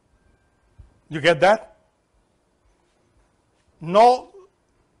 You get that? No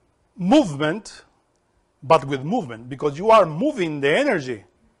movement, but with movement, because you are moving the energy.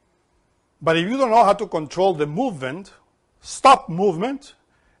 But if you don't know how to control the movement, stop movement,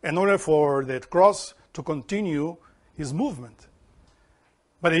 in order for the cross to continue his movement.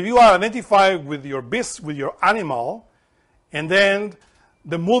 But if you are identified with your beast, with your animal, and then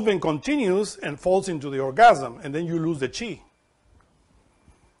the movement continues and falls into the orgasm, and then you lose the chi.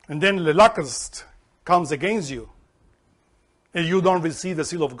 And then the locust comes against you, and you don't receive the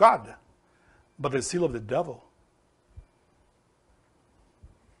seal of God, but the seal of the devil,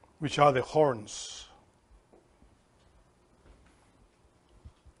 which are the horns.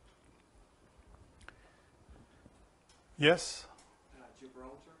 Yes?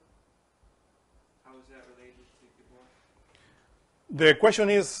 Gibraltar, how is that related to Gibor? The question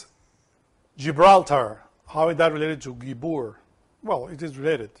is, Gibraltar, how is that related to Gibor? Well, it is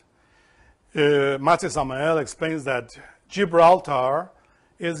related. Master Samael explains that Gibraltar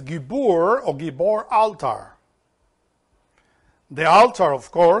is Gibor or Gibor altar. The altar,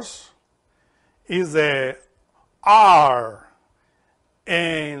 of course, is the R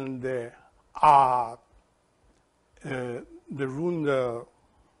and the rune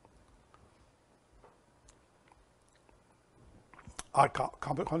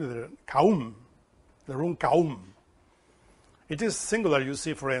Kaum, the rune Kaum. It is singular, you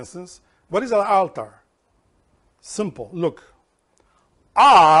see, for instance. What is an altar? Simple. Look.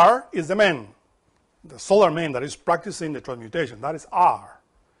 R is the man, the solar man that is practicing the transmutation. That is R,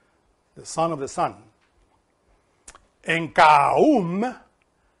 the son of the sun. And Kaum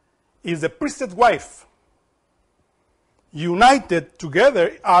is the priestess wife. United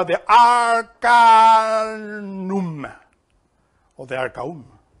together are the Arcanum, or the Arcaum,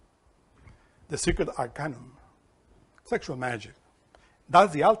 the secret Arcanum, sexual magic.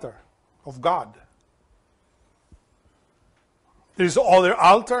 That's the altar of God. There is other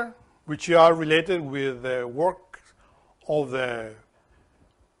altar which are related with the work of the,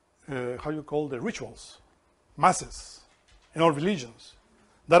 the rituals, masses, in all religions.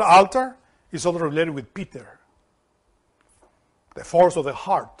 That altar is also related with Peter, the force of the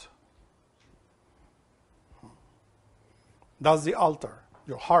heart. That's the altar,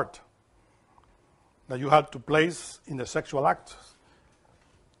 your heart, that you have to place in the sexual act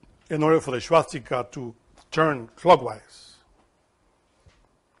in order for the swastika to turn clockwise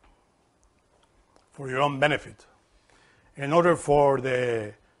for your own benefit. In order for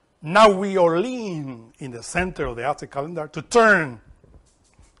the Naui Orlean in the center of the Aztec calendar to turn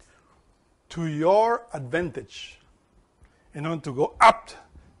to your advantage, in order to go up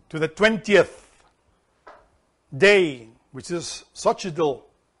to the 20th day, which is Xochitl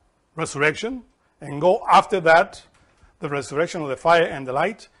resurrection, and go after that, the resurrection of the fire and the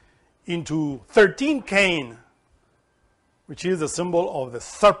light, into 13 Cain, which is the symbol of the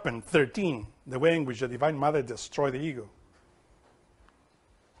serpent, 13, the way in which the Divine Mother destroyed the ego.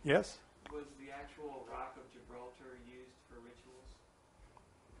 Yes? Was the actual rock of Gibraltar used for rituals?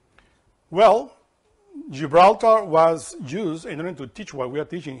 Well, Gibraltar was used in order to teach what we are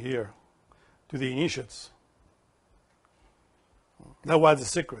teaching here to the initiates. That was the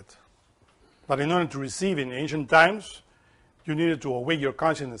secret. But in order to receive in ancient times, you needed to awake your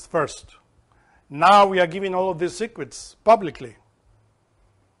consciousness first. Now we are giving all of these secrets publicly.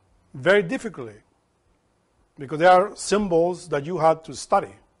 Very difficultly. Because they are symbols that you have to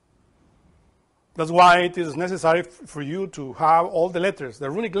study. That's why it is necessary for you to have all the letters, the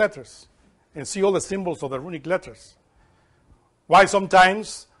runic letters, and see all the symbols of the runic letters. Why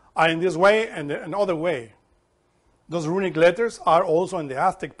sometimes are in this way and another way. Those runic letters are also in the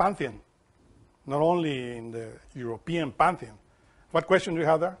Aztec pantheon, not only in the European pantheon. What question do you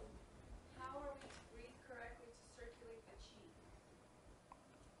have there? How are we to breathe correctly to circulate the chi?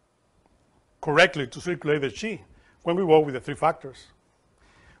 Correctly to circulate the chi when we work with the three factors.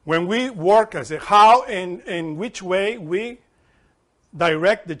 When we work, I say, how and in which way we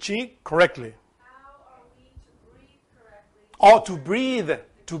direct the chi correctly. How are we to breathe correctly? Oh,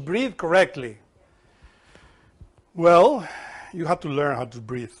 to breathe correctly. Well, you have to learn how to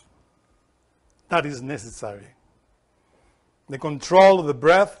breathe. That is necessary. The control of the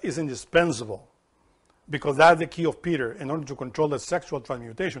breath is indispensable because that's the key of Peter in order to control the sexual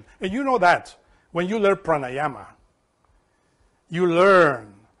transmutation. And you know that when you learn pranayama, you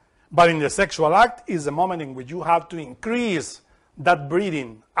learn. But in the sexual act is the moment in which you have to increase that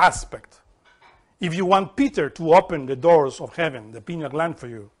breathing aspect. If you want Peter to open the doors of heaven, the pineal gland for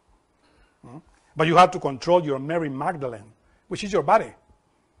you, but you have to control your Mary Magdalene, which is your body.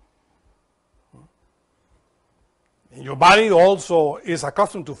 And your body also is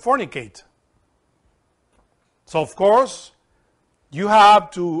accustomed to fornicate. So, of course, you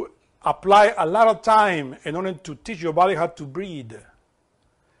have to apply a lot of time in order to teach your body how to breathe.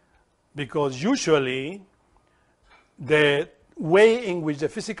 Because usually, the way in which the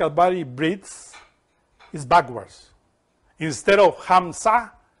physical body breathes is backwards. Instead of Hamsa,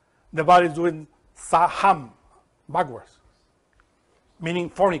 the body is doing Saham, backwards, meaning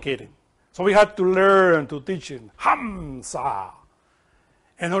fornicating. So we had to learn to teach it Hamsa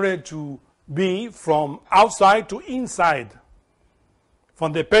in order to be from outside to inside,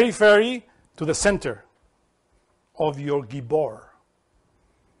 from the periphery to the center of your Gibor.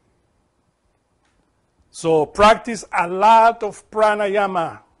 So practice a lot of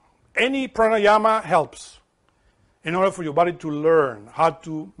pranayama. Any pranayama helps in order for your body to learn how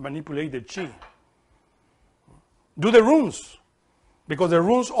to manipulate the chi. Do the runes, because the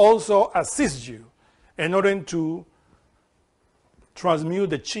runes also assist you in order to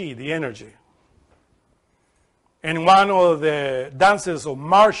transmute the chi, the energy. And one of the dances of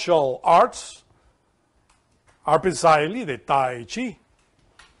martial arts are precisely the Tai Chi,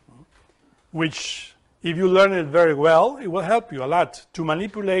 which, if you learn it very well, it will help you a lot to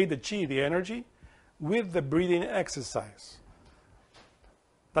manipulate the chi, the energy, with the breathing exercise.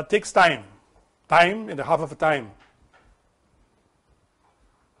 That takes time, time and a half of a time.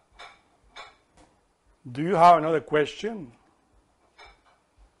 Do you have another question?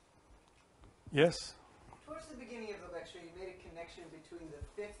 Yes? Towards the beginning of the lecture, you made a connection between the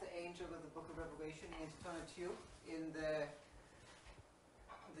fifth angel of the Book of Revelation and Tonatiuh in the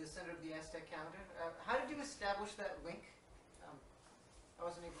center of the Aztec calendar. How did you establish that link? I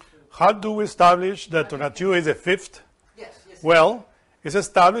wasn't able to... How do we establish that Tonatiuh is a fifth? Yes, yes. Well, it's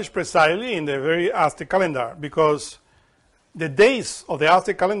established precisely in the very Aztec calendar, because the days of the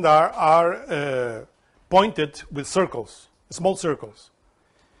Aztec calendar are pointed with circles, small circles.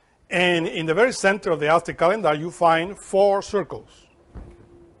 And in the very center of the Aztec calendar, you find 4 circles.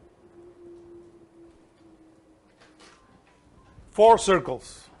 4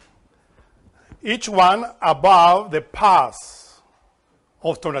 circles. Each one above the pass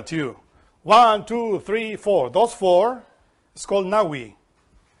of Tonatiuh. 1, 2, 3, 4. Those 4 is called Nawi.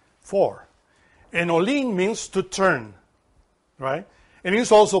 4. And Olin means to turn, right? And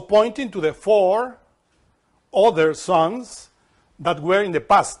it's also pointing to the 4 other sons that were in the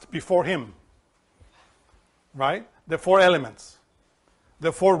past before him, right? The 4 elements,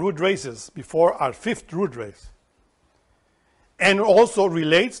 the 4 root races before our 5th root race. And also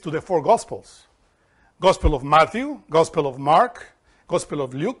relates to the 4 Gospels. Gospel of Matthew, Gospel of Mark, Gospel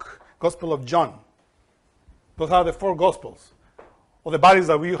of Luke, Gospel of John. Those are the 4 Gospels, or the bodies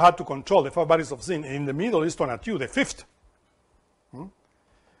that we had to control, the 4 bodies of sin. And in the middle is Tonatiuh, the 5th,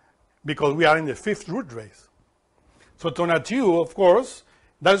 because we are in the 5th root race. So Tonatiuh, of course,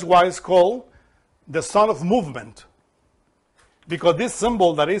 that's why it's called the son of movement. Because this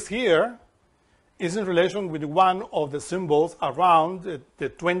symbol that is here is in relation with one of the symbols around the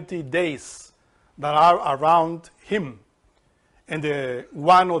 20 days that are around him. And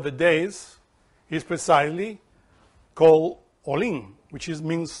one of the days is precisely called Olin, which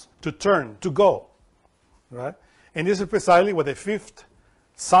means to turn, to go. Right? And this is precisely what the 5th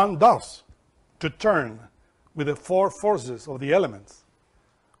sun does, to turn with the 4 forces of the elements: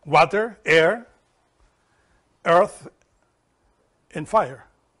 water, air, earth, and fire.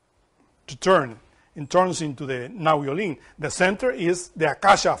 To turn. It turns into the Nawiolin. The center is the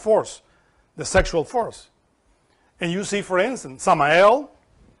Akasha force, the sexual force. And you see, for instance, Samael,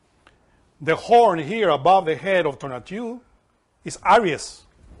 the horn here above the head of Tonatiuh, is Aries.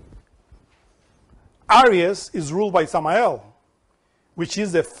 Aries is ruled by Samael, which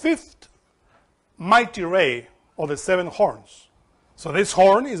is the 5th mighty ray of the 7 horns. So this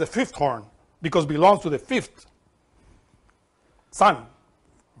horn is the 5th horn, because it belongs to the 5th sun.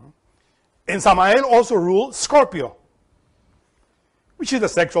 And Samael also ruled Scorpio, which is the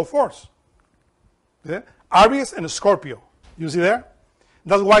sexual force. See? Aries and Scorpio. You see there?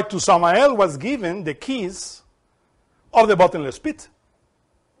 That's why to Samael was given the keys of the bottomless pit,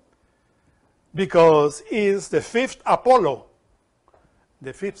 because he is the 5th Apollo,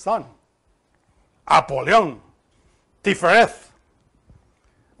 the 5th sun. Apollyon, Tifereth.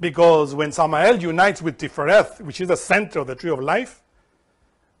 Because when Samael unites with Tifereth, which is the center of the tree of life,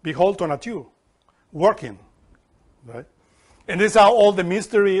 behold Tonatiuh working. Right? And this is all the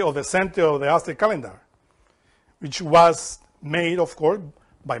mystery of the center of the Aztec calendar, which was made, of course,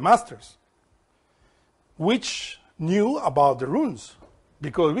 by masters, which knew about the runes.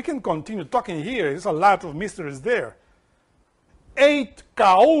 Because we can continue talking here. There's a lot of mysteries there. 8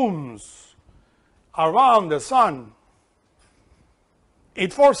 kaums around the sun,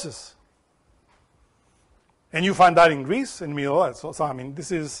 8 forces. And you find that in Greece and Middle Earth. So, I mean,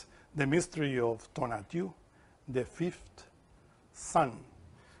 this is the mystery of Tonatiuh, the 5th son,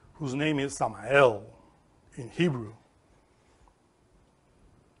 whose name is Samael in Hebrew.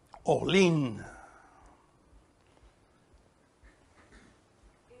 Olin.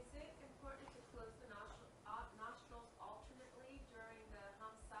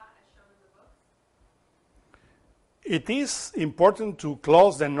 It is important to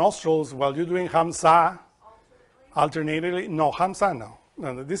close the nostrils while you're doing Hamsa. Alternately. No, Hamsa no.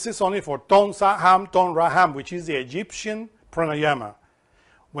 No, this is only for Ton Sa Ham, Ton Ra Ham, which is the Egyptian pranayama.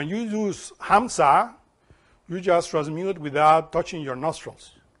 When you use Hamsa, you just transmute without touching your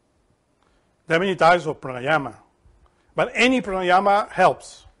nostrils. There are many types of pranayama, but any pranayama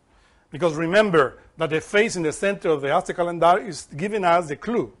helps. Because remember that the face in the center of the Hasta calendar is giving us the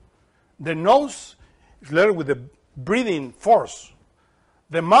clue. The nose is related with the breathing force.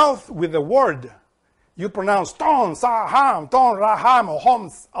 The mouth with the word. You pronounce Ton Sa Ham, Ton Ra Ham,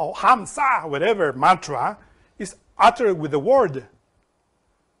 or Ham Sa, whatever mantra, is uttered with the word.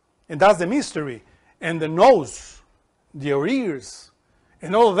 And that's the mystery. And the nose, your ears,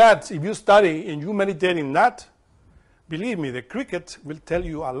 and all of that, if you study and you meditate in that, believe me, the cricket will tell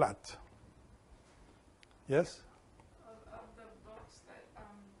you a lot. Yes? Of the books that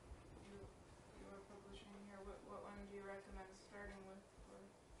you are publishing here, what one do you recommend starting with?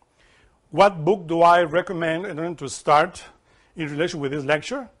 What book do I recommend in order to start in relation with this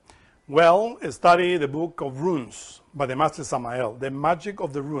lecture? Well, study the book of runes by the Master Samael, The Magic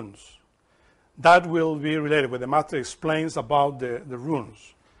of the Runes. That will be related with the Master explains about the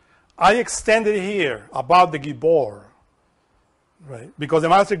runes. I extended here about the Gibor, right? Because the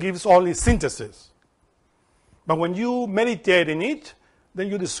Master gives only synthesis. But when you meditate in it, then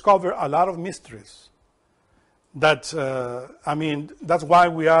you discover a lot of mysteries. That, that's why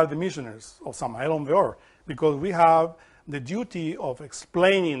we are the missionaries of Samael on the earth, because we have the duty of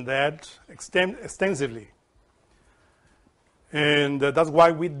explaining that extensively. And that's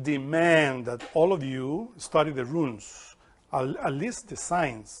why we demand that all of you study the runes, at least the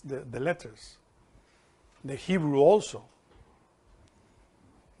signs, the letters, the Hebrew also.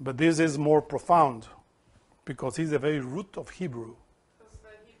 But this is more profound, because it's the very root of Hebrew. Does the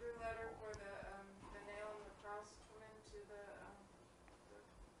Hebrew letter for the nail and the cross come into the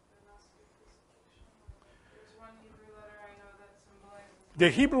Gnostic crucifixion? There's one Hebrew letter I know that symbolizes. The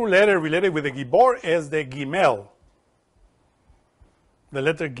Hebrew letter related with the Gibor is the Gimel, the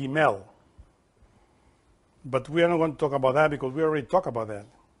letter Gimel. But we are not going to talk about that because we already talked about that.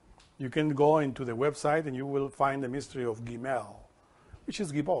 You can go into the website and you will find the mystery of Gimel, which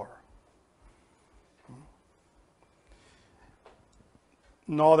is Gibor.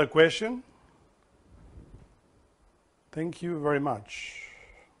 No other question? Thank you very much.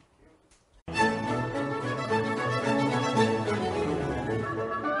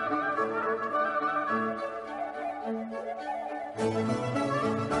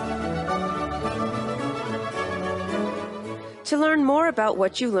 To learn more about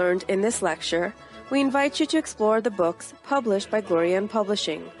what you learned in this lecture, we invite you to explore the books published by Glorian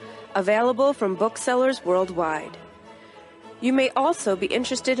Publishing, available from booksellers worldwide. You may also be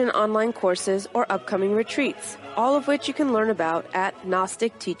interested in online courses or upcoming retreats, all of which you can learn about at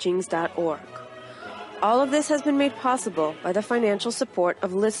GnosticTeachings.org. All of this has been made possible by the financial support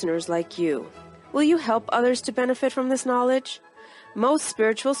of listeners like you. Will you help others to benefit from this knowledge? Most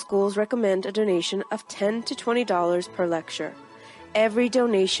spiritual schools recommend a donation of $10 to $20 per lecture. Every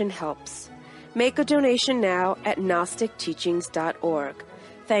donation helps. Make a donation now at GnosticTeachings.org.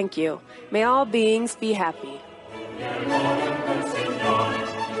 Thank you. May all beings be happy. Señor.